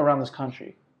promotions around this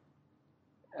country.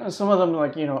 And some of them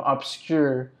like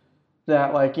obscure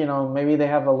that like maybe they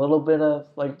have a little bit of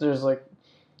like there's like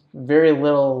very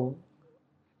little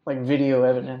like video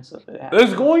evidence of it happening.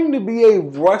 There's going to be a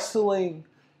wrestling.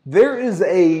 There is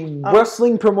a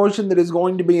wrestling promotion that is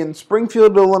going to be in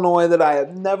Springfield, Illinois that I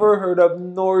have never heard of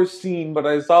nor seen, but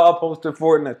I saw a poster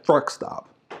for it in a truck stop.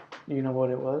 You know what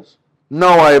it was? No,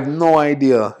 I have no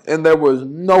idea. And there was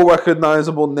no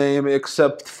recognizable name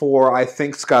except for, I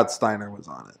think Scott Steiner was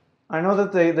on it. I know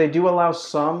that they do allow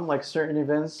some, like certain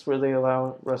events where they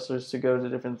allow wrestlers to go to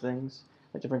different things,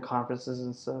 like different conferences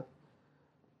and stuff.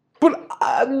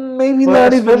 But maybe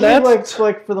not even that.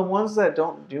 Like for the ones that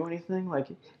don't do anything, like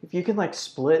if you can like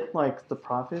split like the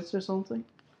profits or something.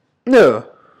 Yeah.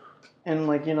 And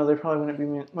like there probably wouldn't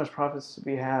be much profits to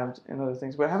be had in other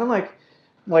things, but having like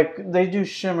they do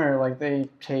Shimmer, like they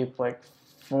tape like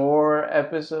 4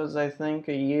 episodes I think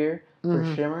a year for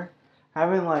Shimmer.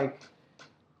 Having a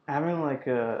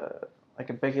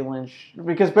Becky Lynch,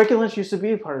 because Becky Lynch used to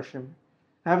be a part of Shimmer.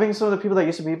 Having some of the people that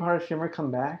used to be part of Shimmer come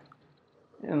back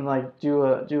and like do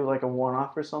like a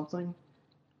one-off or something,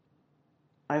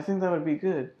 I think that would be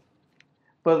good.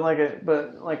 But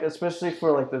especially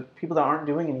for like the people that aren't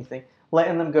doing anything,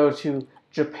 letting them go to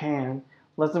Japan,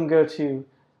 let them go to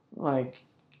like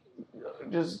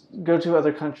just go to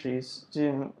other countries,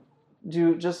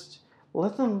 just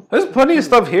let them. There's plenty of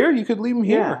stuff here. You could leave them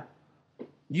here. Yeah.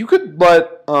 You could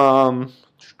let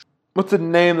what's the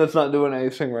name that's not doing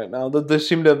anything right now that they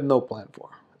seem to have no plan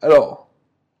for at all?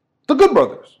 The Good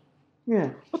Brothers.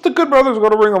 Yeah. Let the Good Brothers go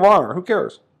to Ring of Honor. Who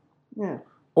cares? Yeah.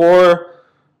 Or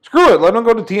screw it. Let them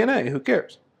go to TNA. Who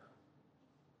cares?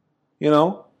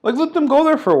 Like let them go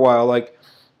there for a while. Like.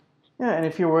 Yeah, and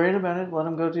if you're worried about it, let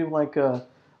them go do like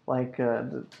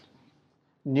the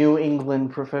New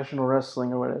England Professional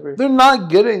Wrestling or whatever. They're not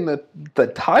getting the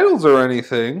titles or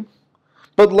anything,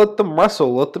 but let them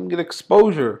wrestle. Let them get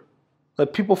exposure.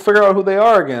 Let people figure out who they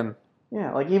are again.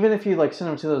 Yeah, like even if you like send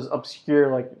them to those obscure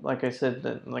like I said,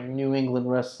 the like New England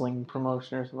Wrestling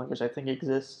promotion or something, which I think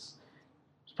exists.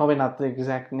 It's probably not the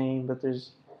exact name, but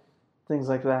there's things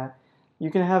like that.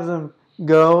 You can have them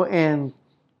go and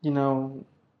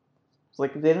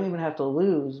like they don't even have to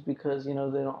lose because they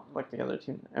don't like the other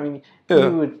team. I mean,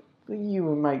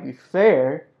 you might be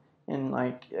fair and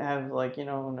like have like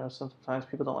sometimes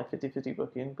people don't like 50-50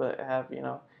 booking, but have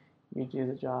you do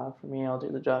the job for me, I'll do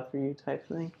the job for you type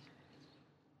thing.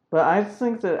 But I just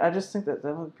think that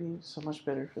would be so much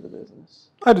better for the business.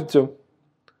 I do too.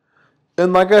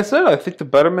 And like I said, I think the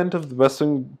betterment of the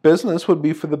wrestling business would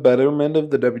be for the betterment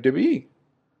of the WWE.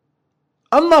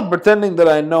 I'm not pretending that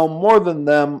I know more than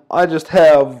them. I just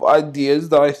have ideas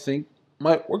that I think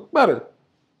might work better.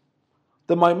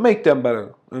 That might make them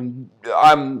better. And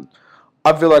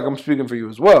I feel like I'm speaking for you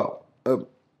as well. You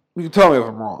can tell me if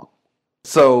I'm wrong.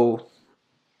 So,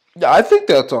 yeah, I think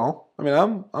that's all. I mean,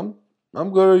 I'm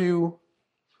good.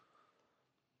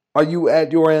 Are you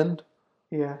at your end?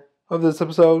 Yeah. Of this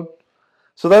episode?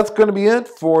 So that's going to be it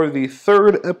for the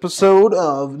 3rd episode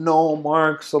of No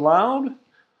Marks Allowed.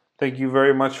 Thank you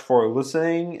very much for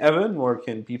listening. Evan, where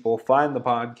can people find the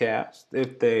podcast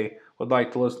if they would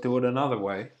like to listen to it another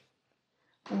way?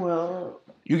 Well,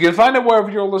 you can find it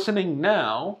wherever you're listening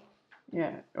now.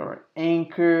 Yeah, or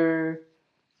Anchor.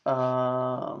 I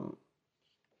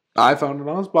found it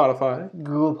on Spotify.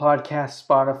 Google Podcasts,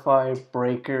 Spotify,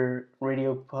 Breaker,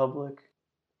 Radio Public.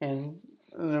 And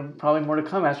there's probably more to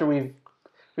come after we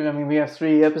have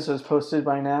 3 episodes posted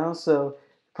by now, so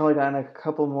probably gotten a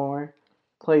couple more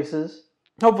places.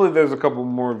 Hopefully there's a couple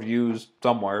more views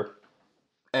somewhere.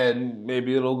 And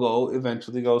maybe it'll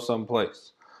eventually go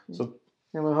someplace. So,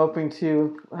 and we're hoping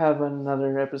to have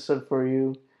another episode for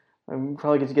you. We'll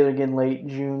probably get together again late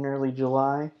June, early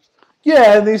July.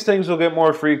 Yeah, and these things will get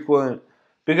more frequent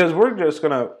Because we're just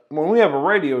gonna, when we have a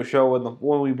radio show and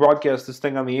when we broadcast this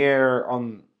thing on the air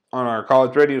on our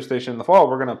college radio station in the fall,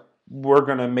 we're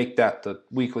gonna make that the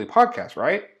weekly podcast,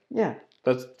 right? Yeah.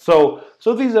 That's so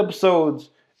these episodes,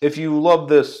 if you love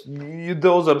this,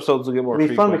 those episodes will get more It'll be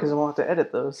frequent. fun because I won't have to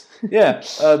edit those. Yeah,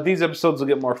 these episodes will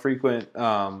get more frequent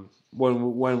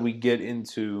when we get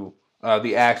into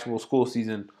the actual school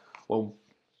season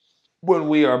when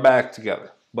we are back together.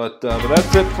 But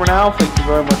that's it for now. Thank you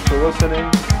very much for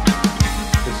listening.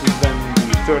 This has been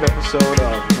the third episode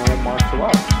of No Martial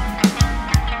Arts.